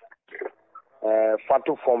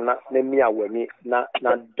fatu form na mi awani na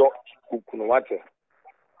do kukuno wate.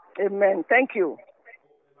 Amen. Thank you.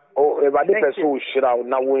 Oh, ebade peso hira wo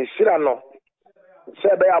na wo hira no se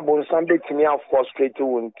be abonsam betimi frustrate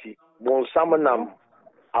wonti bonsam nam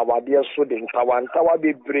awade so de ntawa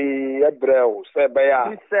bebre ebrel se be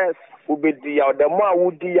ya ubedi ya the more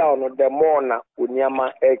wudi ya no the more na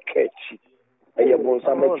oniama ekechi eye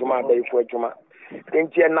bonsam adwuma da ifu adwuma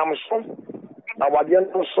enti enam so awade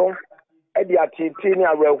no so e di atiti ni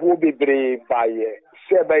awehu bebre baye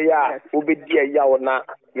se be ya ubedi ya na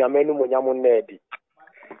yamenu monyamu na edi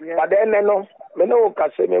bade no me no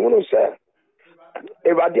kase me hunu se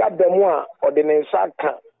ebadi adamu a ordinance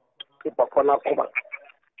aka ipakona kuma.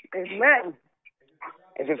 Amen.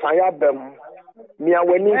 If I have them, me a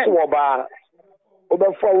winning so oba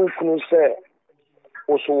for who say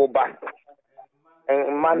also oba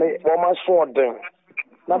and money woman sword them.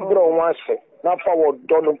 Not bro once, not forward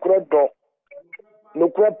don no credo. No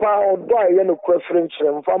crepa or die no preference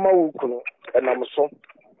and farmer who and I'm so.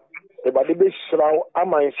 Ebadi be shroud,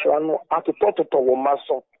 am I shroud at the toto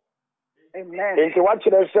muscle. Amen. Nti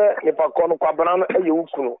wachire se nipa kono kwabana no eye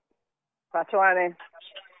wukunu. Patwane.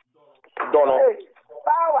 Dono.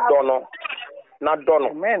 Na dono.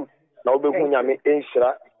 Amen. Na obehu nyame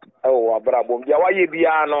enhyira ewo abrabom. Bia waye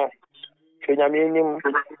bia no hwe nyame enyim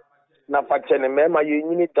na fache ne mema ye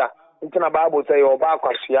nyinita. Nti na Bible say oba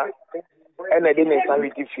akwasua ena de ne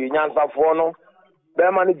sanwiti fie nyansafo no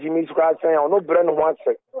bema no jimi suka asan ya no bre no ho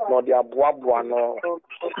ase no de aboaboa no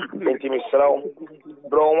nti misrawo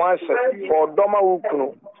bro ho ase for doma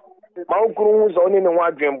wukunu ma wukunu hu so ni ne ho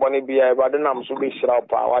adwen bone bia Ewurade nam so be hyira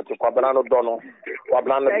pa wate kwabana no dono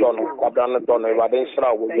Ewurade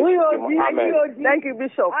hyira wo. Amen. Thank you,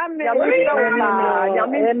 Bishop. Amen.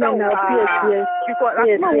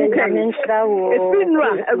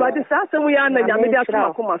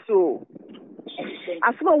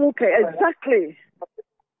 Exactly.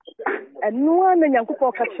 And no one in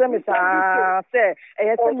Yankupo Kachemis say,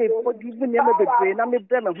 I send me for giving them a baby, and I'm a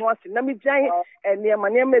brother who wants to let me giant, and near my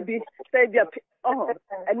name may be said, oh,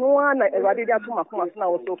 and no one already got to my house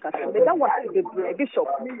now, so Kachemis. That was the Bishop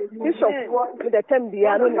with the 10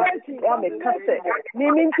 piano, I'm a cassette.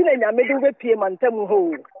 Meaning, I made a PM and tell me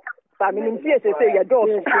who. I mean, say, your door.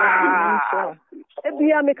 Every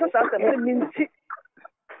year, because I mean,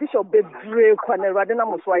 Bishop be brave when Ewurade na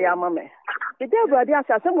moswa ya mama. The day Ewurade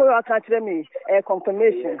asa some way I can't tell me a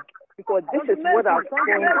confirmation because this is what I'm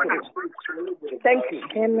going through. Thank you.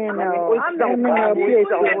 Amen.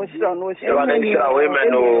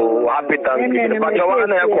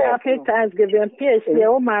 Happy Thanksgiving. PSC,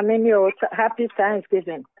 oh my many happy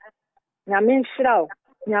Thanksgiving. Namin Shroud.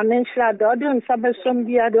 Nyame nhyira de ode nsabesom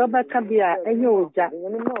bia de obaka bia enye oja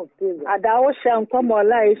ada wo hye nkomo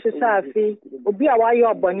lai susafi obi a waye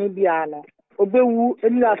obone bia no obewu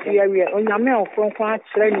enu afi awie onyame onkonkon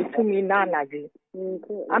akere ne tumi na anage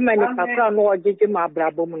amani pakra no ojeje ma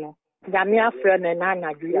brabom no nyame afre ne na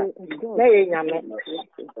anage ya na ye nyame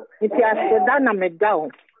nti aseda na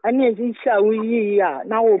medao ani ejisha wuyi ya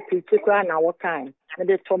na wo pitikwa na wo kan me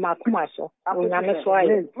de tomakuma so onyame so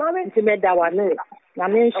aye nti medawa ne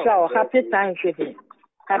Amen. Happy Thanksgiving.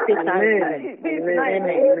 Happy Thanksgiving.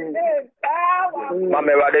 Amen.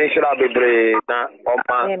 Mama Ewurade nhyira bebre na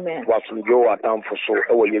oma wasumjo watamfo so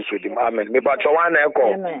ewo Yesu dim. Amen. Me ba chowa na eko.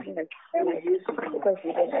 Amen.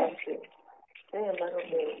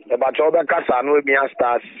 E ba chowa kasa no emi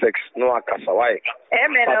star 6 no akasa why.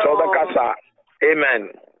 Amen. Ba chowa kasa. Amen.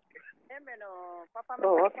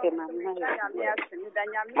 Oh, okay,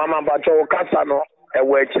 Mama ba chowa kasa no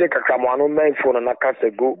ewo ekire kakamwano main phone na kasa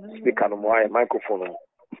go speaker no mo microphone.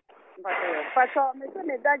 Pastor, me say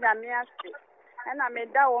me da nyame ase. And I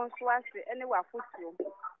made that one so ase anywhere footio.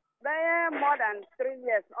 More than 3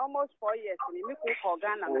 years, almost 4 years. Me ko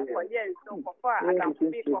Ghana for years so for I can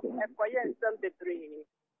speak for years some degree.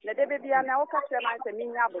 Na de baby na wo ka tell me say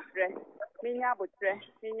minya abotre.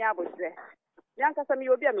 Yanka some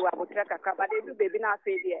you be me wa abotre kaka but they do baby na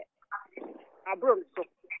say there. Abrom so.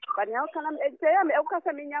 But now can I say me o ka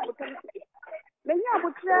say minya abotre. Menya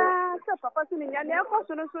abotre so papa so minya na e ko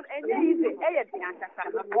so no so easy e ye kaka.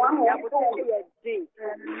 Ya abotre e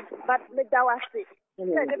but me da wa say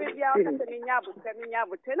say de baby a ka say minya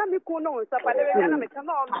abotre na me ko no so pa de baby na me ka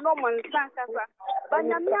no man san kasa. But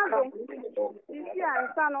nya me azom. Isi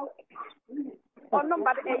ansa no. Ono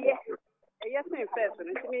ba eye sin first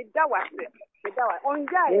no me da wa say.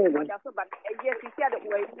 Onja e so but eye sisi ade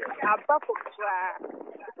wo aba ko kra.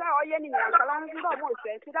 So oye ni nyankala ndo mo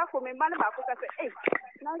se sida ko me mane ba ko ka say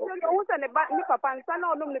na so o se ne ba ni papa nsa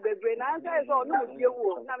na onum ne bebre na say so onum tie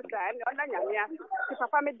wo na me say me onda nyamia ti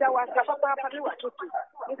papa me da wa papa me wa tutu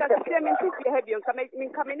nka se me nti he bi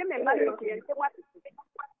nka me ne me mane ko ye nti wa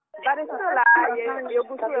but it's still ye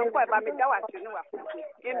go so en kwa ba me da wa ti no wa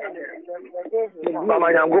amen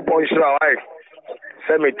Mama yango ponshira wai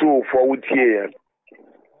se me tu for wutie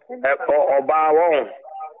oba won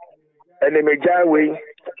ene meja we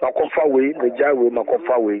makofa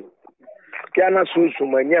we kiana susu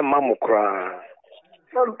manye mamukra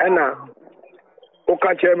ena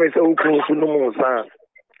oka cheme se ukun sunu munsa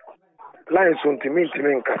line suntimi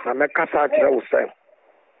nkasa mekasa akira usa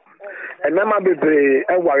enema bebre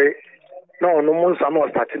eware na onu munsa no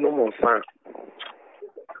start no munsa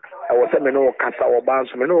I was saying no kasa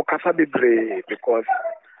obanso me no kasa bebre because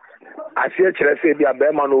asie kire se bia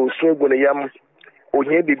be ma no so gu ne yam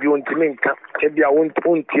onye bibi ontimi nka e bia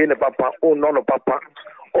wontie ne papa no papa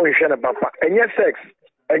onhwe ne papa enye sex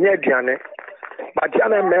enye diane but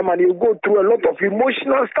yana mema you go through a lot of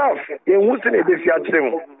emotional stuff ye husi ne be fi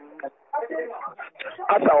atrem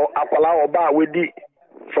asa akwala oba wedi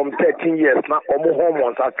from 13 years na omo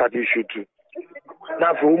hormones start issue too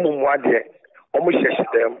na for umumu ade omo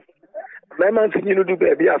sheshitem mema ntinyi no du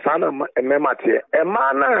baby asana mema te e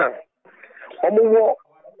ma na omo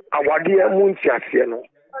awade mu ntiase no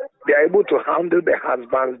they are able to handle the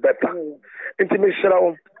husbands better inti me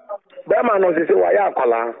shirawo be ma no se wa ya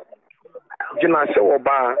akwala jina se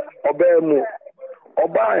oba mu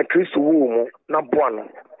oba Kristo wu mu na boa no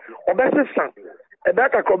obesesa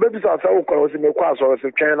edaka ko bebi sa wo ko se me kwa so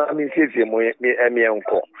se twen na me siesie mo me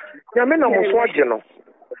enko nyame na mo so age no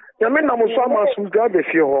nyame na mo so amasu ga be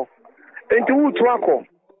fie ho enti wu tu akọ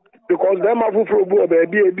because them have for bu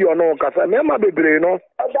baby ono kasa me ma bebre no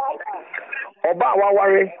oba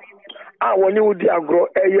waware a woni udi agro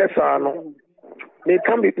eyesa no me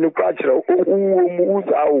can be no kwachira mu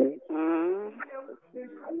uzawo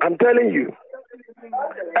I'm telling you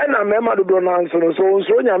ena me ma do na nso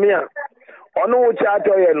so nyame a ono wo cha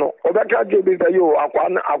atoye no obeka gebe say yo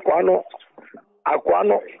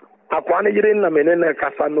akwano yire na menene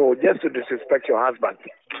kasa no just to disrespect your husband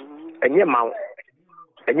enye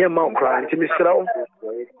ma kra nti misrawo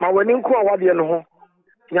ma wani nko awade no ho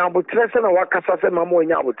nya abotre se na wakasa se ma mo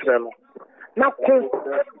nya abotre no na ko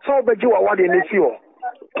so obeji wawade ne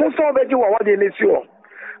si ho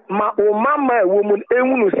ma o mama ewo mu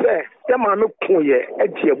enwunu se ya ma me ko ye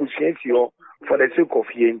agi abusua si ho for the sake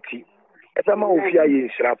of yenti ebe ma ofia ye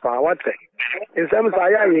nsira pa wate nsem sa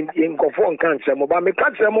ya ye nkofo nka nkyeremo ba me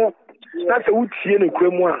ka kyeremo na se wutie ne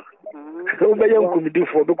kwemu a so be ye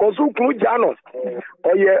nkumidifo because ukunu ja no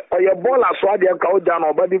oye ball aso ade ka o ja no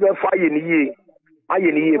oba bi be fa ye ni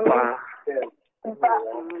ye pa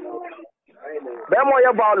be mo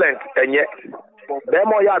ye violent enye be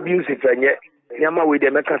mo ye abusive enye nyama we dey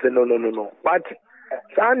make say no but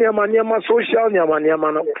sa nyama social nyama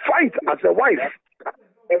no fight as a wife,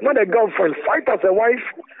 not a girlfriend. Fight as a wife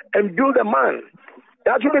and build a man.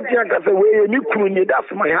 That's what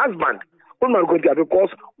that's my husband. Because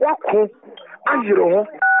what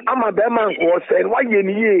I'm a bear man was saying, why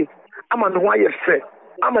ye I'm an why say,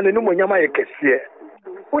 I'm an nyama yekesie.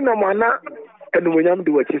 Unamana and when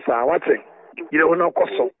do what you say, what's it? You don't know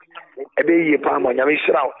koso. Ebe ye palma nyama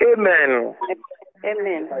shirao. Amen.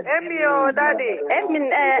 Amen. Amen, Daddy.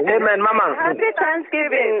 Amen. Amen, Mama. Happy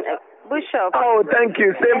Thanksgiving, Bishop. Oh, thank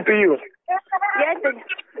you. Same to you. Yes.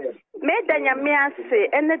 Me danya se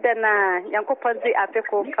ene dana yankopanzi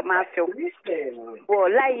afeko kamafyo. Wo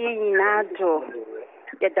la yi na do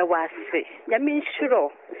ya da wase. Ya mi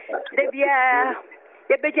shiro. De bia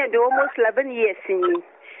ya beje de almost 11 years ni.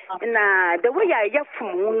 Na the way ya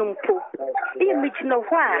fumu numpo. E mi chino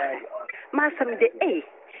hwa. Masam de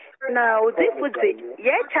na ozifuzi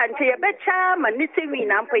ye chante ye becha manise wi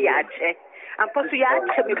na mpo ya che ampo so ya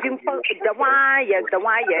che me bimpo da wa ye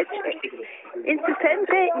che inti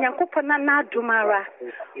sente nyankopɔ na dumara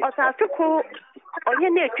osafiko onye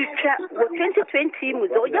na etwitwa wo 2020 mu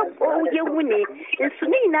zo ye wuni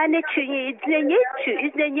nsuni na na chinye idenye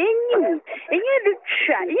nyim enye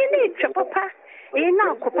lutwa enye na papa enye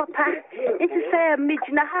na akopapa inti se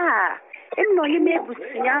mijina ha no ye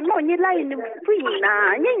mebusia no ye line ni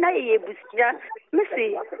buina nye na ye busia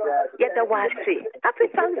mesi ye da wase happy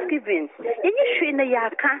Thanksgiving ye hwe na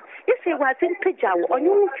yaka ye se wase mpajawo onye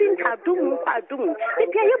mfin adum e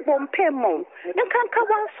bia ye bompe mo nkanka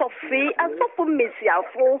wa sofi asofo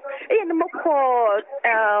mesiafo ye no mako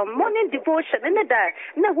morning devotion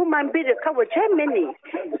na woman be ka wo Germany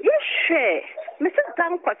ye hwe mesi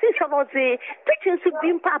tankwa se shoboze teaching su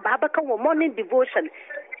bimpa baba ka wo morning devotion.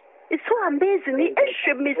 It's so amazing. It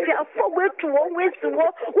should me say a forward to always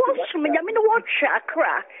wash me. I mean, what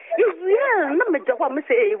chakra is real. No matter what me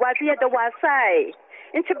say, what the other was say.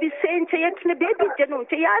 And to be saying to yet the baby general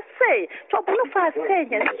to ya say, to open a fast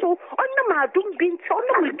saying, so on the madum being on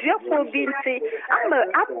the dreadful being say,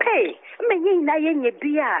 I pay. Many nayen ye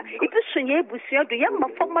beer. It is soon ye busia do yam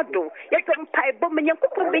former do. Yet some pie bomb and your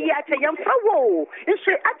couple be at a young flower. And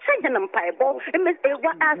so I change them pie ball. And Miss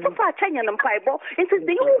Ewa asked so far change them pie ball. And says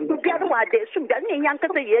the old gather what they soon done young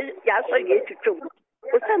as a year, yes, I get to.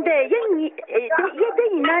 Sunday, ye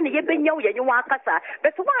none, ye been yo, you want casa.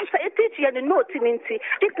 But once I teach you the note in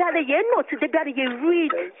they got a year note, they got a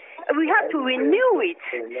read. We have to renew it.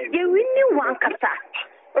 You renew one casa.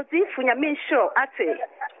 Or this when you mean sure, I say.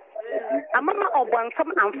 A mama or one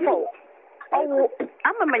some and four. Oh,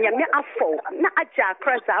 I'm a man, afo, not a jack,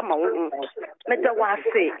 Crazamo,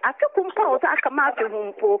 Medawase. I took compose, I come out to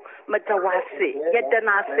Humpo, Medawase, yet then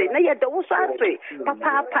I say, no, yet those I say,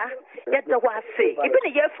 Papa, yet the Wase. Even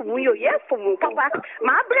a year from you, yes, from Papa,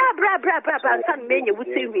 my bra, son, many would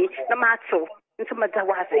see me, the matzo. nso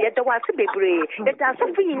madawase yɛdawase bebree yɛda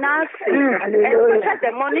asɔfo nyinaa ase ɛsɛ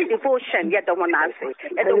the morning devotion yɛda wɔn ase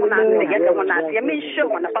yɛme nhyɛ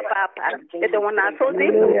wɔn papaapa yɛda wɔn ase ɔsɛ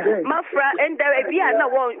mafra ɛnda ebi a na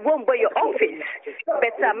wɔn bɔ yɛ office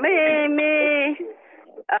bɛta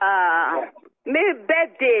me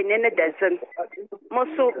birthday ne dozen mo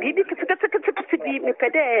so bibi kitikiti bi me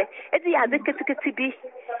pede edi ade kitikiti bi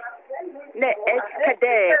ne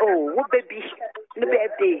pede wo baby ne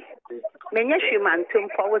birthday me nya hwema ntom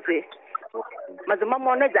pawze mazama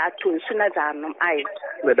mo na za to nsu na za nom ai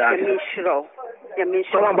me shiro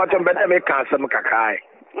someone bottom better me kan some kakai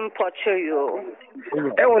mpocho yo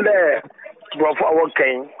e wonde bro for our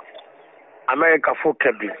king America for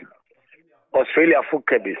kebi Australia for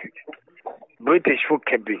kebi British food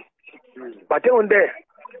can be. But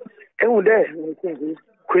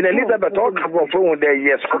Queen Elizabeth all come up from there,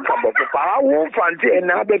 yes, cook up. I won't fancy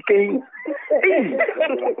another king. I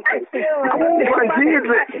won't fancy it.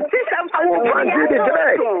 I won't fancy it.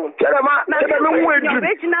 Tell them,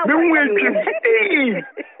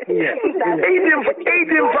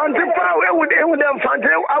 fancy power, I would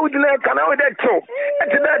fancy out there, can I with that too?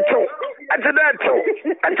 At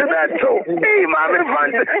that too. Hey, Mammy,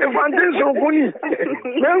 fancy so good.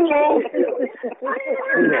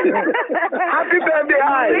 Happy birthday,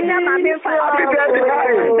 happy birthday.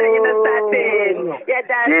 Yeah,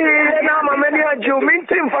 now my many are you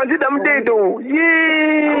minting fancy them day do.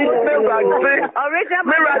 Original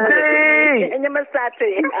and you must start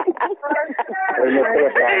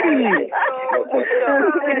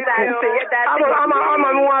I'm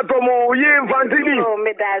a promo, you fancy.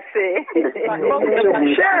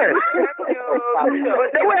 Share.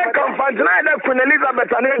 The way I come for tonight, Queen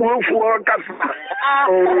Elizabeth and roof for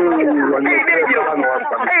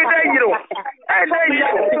Hey, there you.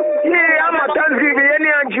 Yeah, I'm a Thanksgiving, any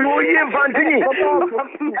and you, Fantini.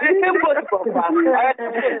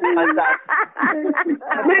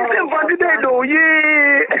 Mr. Fantini, do ye?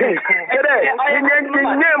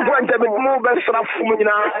 Name point a bit more best stuff for me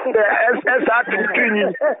now. SR to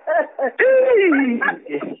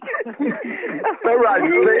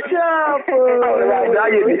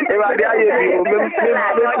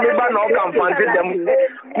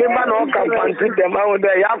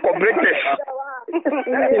British.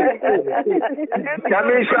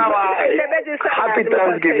 Happy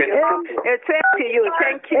Thanksgiving.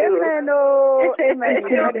 Thank you. Amen.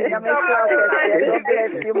 Amen. God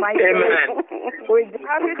bless you, my Amen.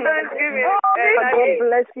 Happy Thanksgiving. God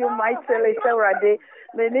bless you, my Celeste.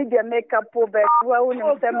 Me need the makeup over well in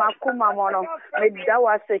the Makuma mono. Me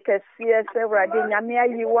dawa se kesie se radi nyamia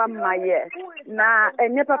yiwa maye. Na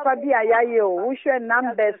enye papa bi ayaye o. Ushe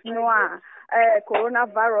numbers noa.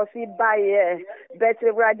 Coronavirus ibaye. But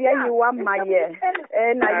radi yiwa maye.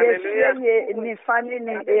 Na ye ni fani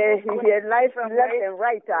ni life and left and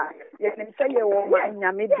right. Ye ni say ye wo ma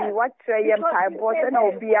nyame bi what try ye mpa bo se na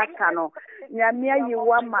obi aka no. Nyamia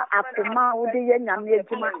yiwa ma akoma udi ye nyame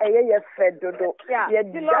adwuma eye ye fedodo.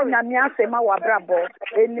 Nyamia sema wabrabo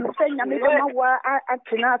enim se nyame ma wa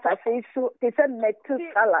atina asase su te se metu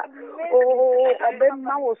sala o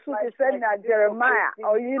obemma wo su te se na Jeremiah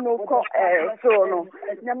o ko so no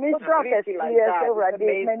nyame prophet yes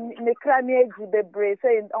already me krani eji bebre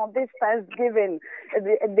say on this Thanksgiving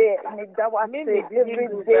the dawa say every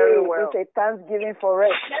day is a Thanksgiving for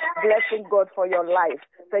us, blessing God for your life.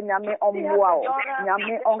 Say nyame omwa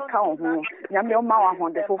nyame onka ho nyame oma wa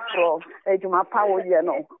honde foforo ejuma power ye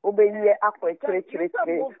no obeye akwa chire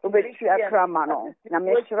obetu akrama no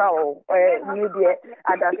nyame hira o media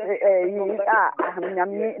adase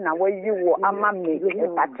nyame na wayi wo ama me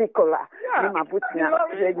in particular ni mabutina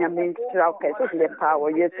nyame hira o kese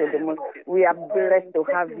power yes the most we are blessed to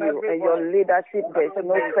have you and your leadership there is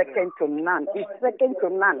no second to none. It's second to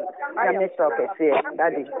none. Nyame hira o kese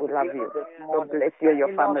daddy we love you. God bless you and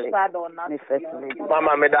your family.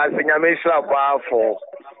 Mama me da nyame hira for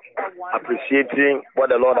appreciating what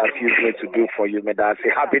the Lord has used me to do for you. May I say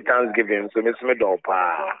happy Thanksgiving. So Miss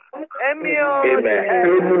Medopa. Amen.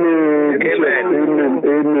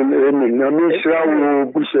 Namisha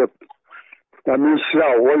Bishop. Namisha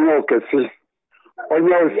Woyo Kesi.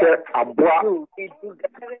 Oyo se abwa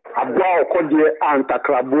okodie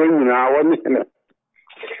antakrabo nyina woni ne.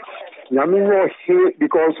 Nyame yo he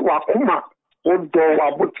because wakuma odo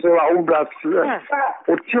wabutra umbrasi.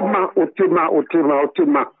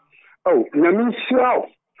 Otima. Oh, Namisha.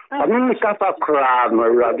 I mean, Kata Kran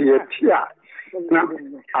or Radiatia. Now,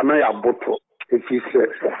 I may have bottle if he says.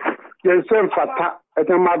 Yes, Fata, and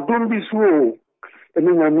then my dumbies rule. And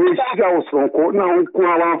then I may shout from now,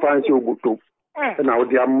 Kuawan finds your buto. And now,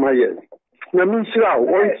 dear Maya. Namisha,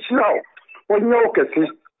 one shout, one yoke,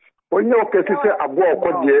 onye okesi se abo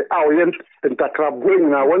okodie a oye ntakrabo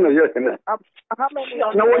nyina wona ye hene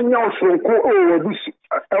na wonya osonko o obusu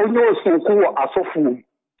onye osonko wo asofu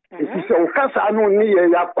esi se okasa no ni ye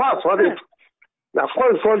ya kwa sori ya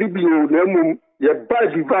kwa sori bi o na mum ye ba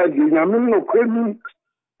di nyame no kwemi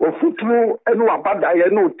ofuturu eno abada ye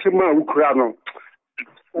no tima ukura no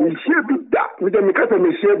Monsieur Bida, vous avez dit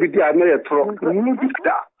Monsieur Bida, il y a trop. Nous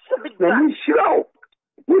Bida, Monsieur,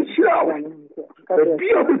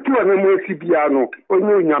 bien de tout, on est aussi bien,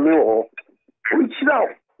 on y a mis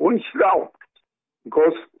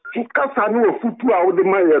because you can't know a football out the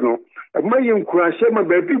Mayano. A Mayan crash, my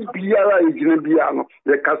baby, Biala is in a piano,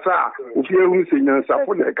 the Casa, who feels in a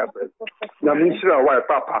sapone café. Namisha, why,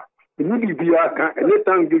 Papa? Ni bia kan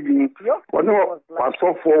anytime giving ono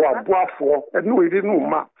paso for aboafo eno iri no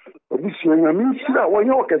ma obusuo nyame nhira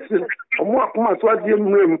wonye okese omo akoma so ade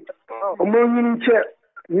mmrem omo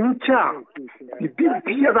nyicha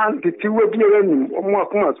bibia ran tetiwe bia nim omo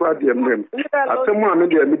akoma so ade mmrem atemu a me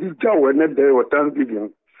de me di jawo ne de o Thanksgiving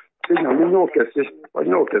nyame no okese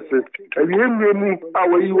wonye okese awie mmrem a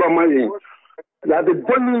wayi wa mayen ya de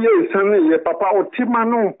boni ye san ye papa otima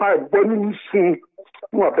no pa boni sun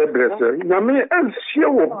mo abebrese nyame ensie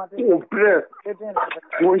wo bre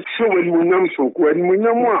wo nsie wo ni nyam so ko ni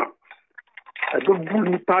nyam a ado bu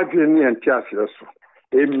ni padwe ni antiase so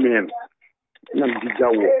amen na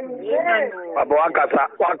mdijawo baba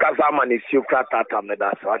wakasa manisio kratata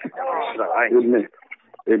medasa amen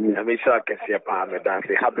amen amesha kesi pa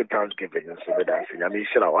medasa happy Thanksgiving so medasa nyame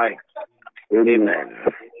shira wai amen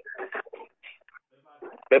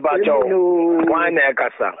beba jo wana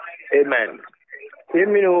kasa amen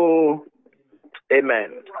Amen.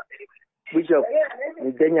 Bishop,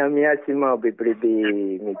 Nidenya Miasi ma bebrebe,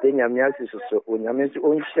 Nidenya Miasi so onyame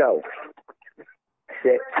on show.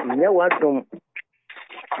 Se nya wadom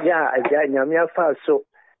ya aja nyame afa so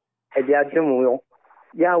e dia dum yo.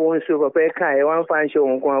 Ya won so papa kan e wan fan show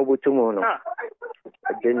won kon abotum no.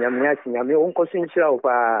 Nidenya Miasi nyame won ko sin show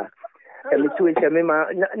pa. E mi tu e chame ma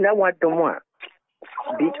na wadom a.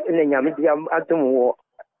 Bi ne nyame dia adom wo.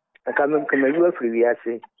 Akamem kama yuwa free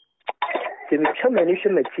ase se me chama ni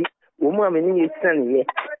hwemati wo mu ameni ye tsan ye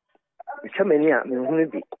chama ni a me hunu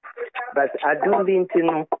bi but adun bi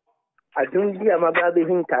ntino adun bi amaba be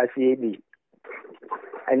hin kase bi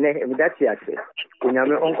ene me dati ase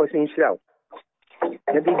onyame onko sin hiraw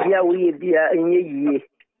na bi bia wo ye bia enye yie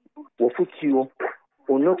wo futuo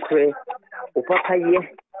onokre o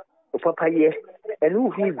papaye enu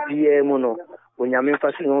hi bia mu no onyame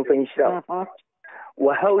faso no fa hiraw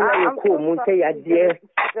Wahau ya ko mun ta yade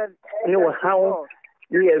ni wahau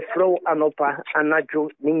ni e fro anopa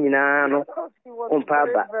anajo ni nyina no ompa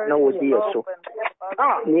ba na wodi yeso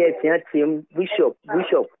ni e tiatim bishop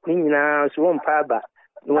ni nyina so ompa ba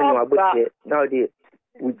ni wonu abotie na wodi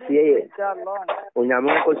utie ye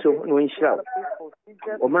onyame ko so no nhira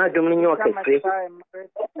o ma dum ni nyokese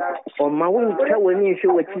o ma won ta woni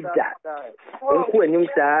hwe watida onko anim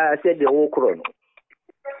saa se de wo kro no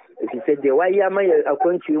if you said the why am I a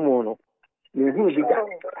country mono you bi da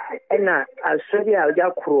na asori a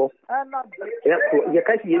ja kro ya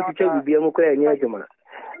kasi yin tuche bi mu ko anya adwuma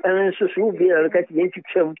susu bi a kasi yin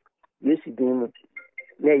tuchem yesi din mu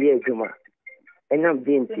na ye adwuma enam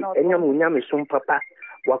dinti enam unyame som papa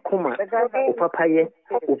wakoma o papa ye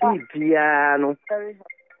obi bia no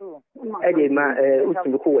ede ma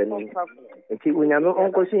utimi ko wani nti unyame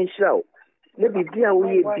onko sin shiraw na bibia wo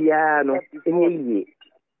ye bia no enye yie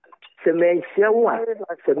semensiawa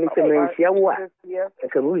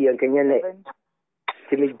kamu yankanya ne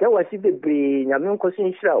dawa si bebre nyame nkoso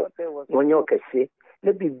nhirawo wonye okese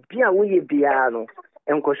na bibia wo ye bia no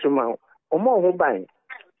enkoso ma omo ho ban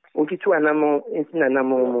okitu anamo ntina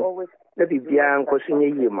namo na bibia nkoso nye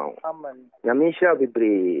yie ma nyame nhirawo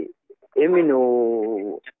bebre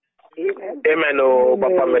Emeno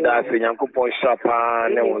papa medasi nyankopon shapa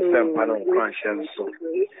ne won sempa no kwanshen so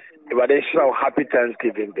Ibaden shiraw happy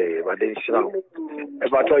Thanksgiving day Ibaden shiraw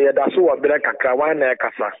Ebato ye da so wabere kakra wan na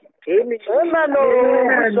kasa Amen.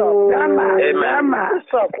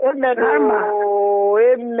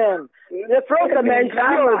 The program is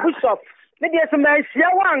Bishop. Maybe some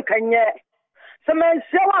one can ye. Some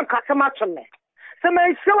one casamatone. Some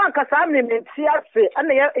one casamni means see, and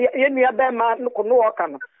the other man no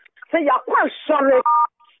can. Say you're quite sorry.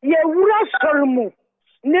 Ye would sorry move.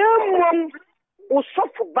 No one will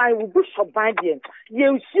suffer by Bishop Biden.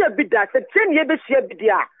 You see a bit that 10 years see a bit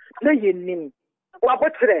there. No, you name.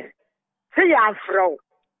 What's there? Say I'm fro.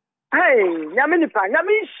 Hey, Yaminipa,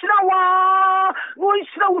 Yamishrawa, no,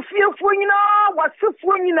 fear for you now, what's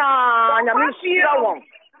for you now, Yamishrawa.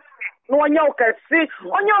 no onye okasi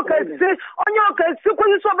ko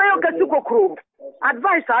so be okasi kokro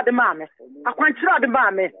advice ade mame akwankyere ade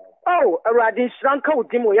mame oh awurade shranka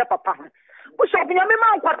odimo ya papa Bishop nyame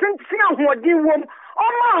ma nkwatentia hoɔden wom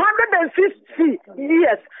almost 150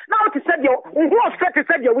 years now to say you who offset to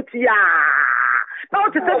say you wutia now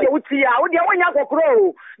to say you wutia wo dia wonya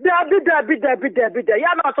kokoro da bi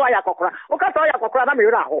ya na so ya kokora o ka so ya kokora na me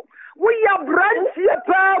yura ho we are branch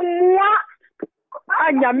pa mua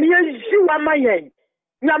anyame jiwa mayen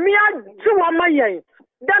nyame jiwa mayen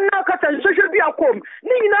dan na ka san social bi akom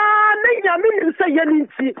ni na nyame ni say ye ni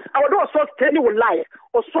nti awodo so stay with life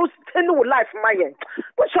or so stay with life mayen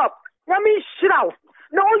Bishop nyame shiraw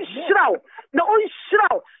na on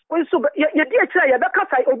shiraw when so ye dey try ye beka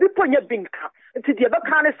sai obi ponya binka nti de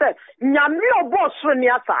beka ne say nyame obo soro ni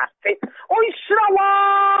asase on shiraw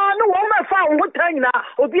no wo ma fa wo tan na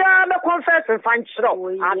obi a me confess fan shiraw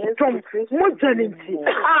atom mo janinti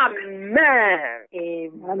amen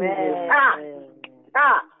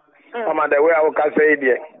Mama, the way I will say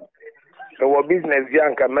it, our business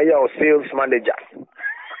young can make our sales manager.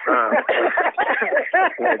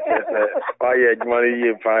 Oh yeah, money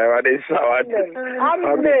you find. What is that?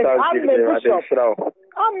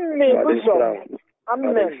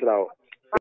 Amen.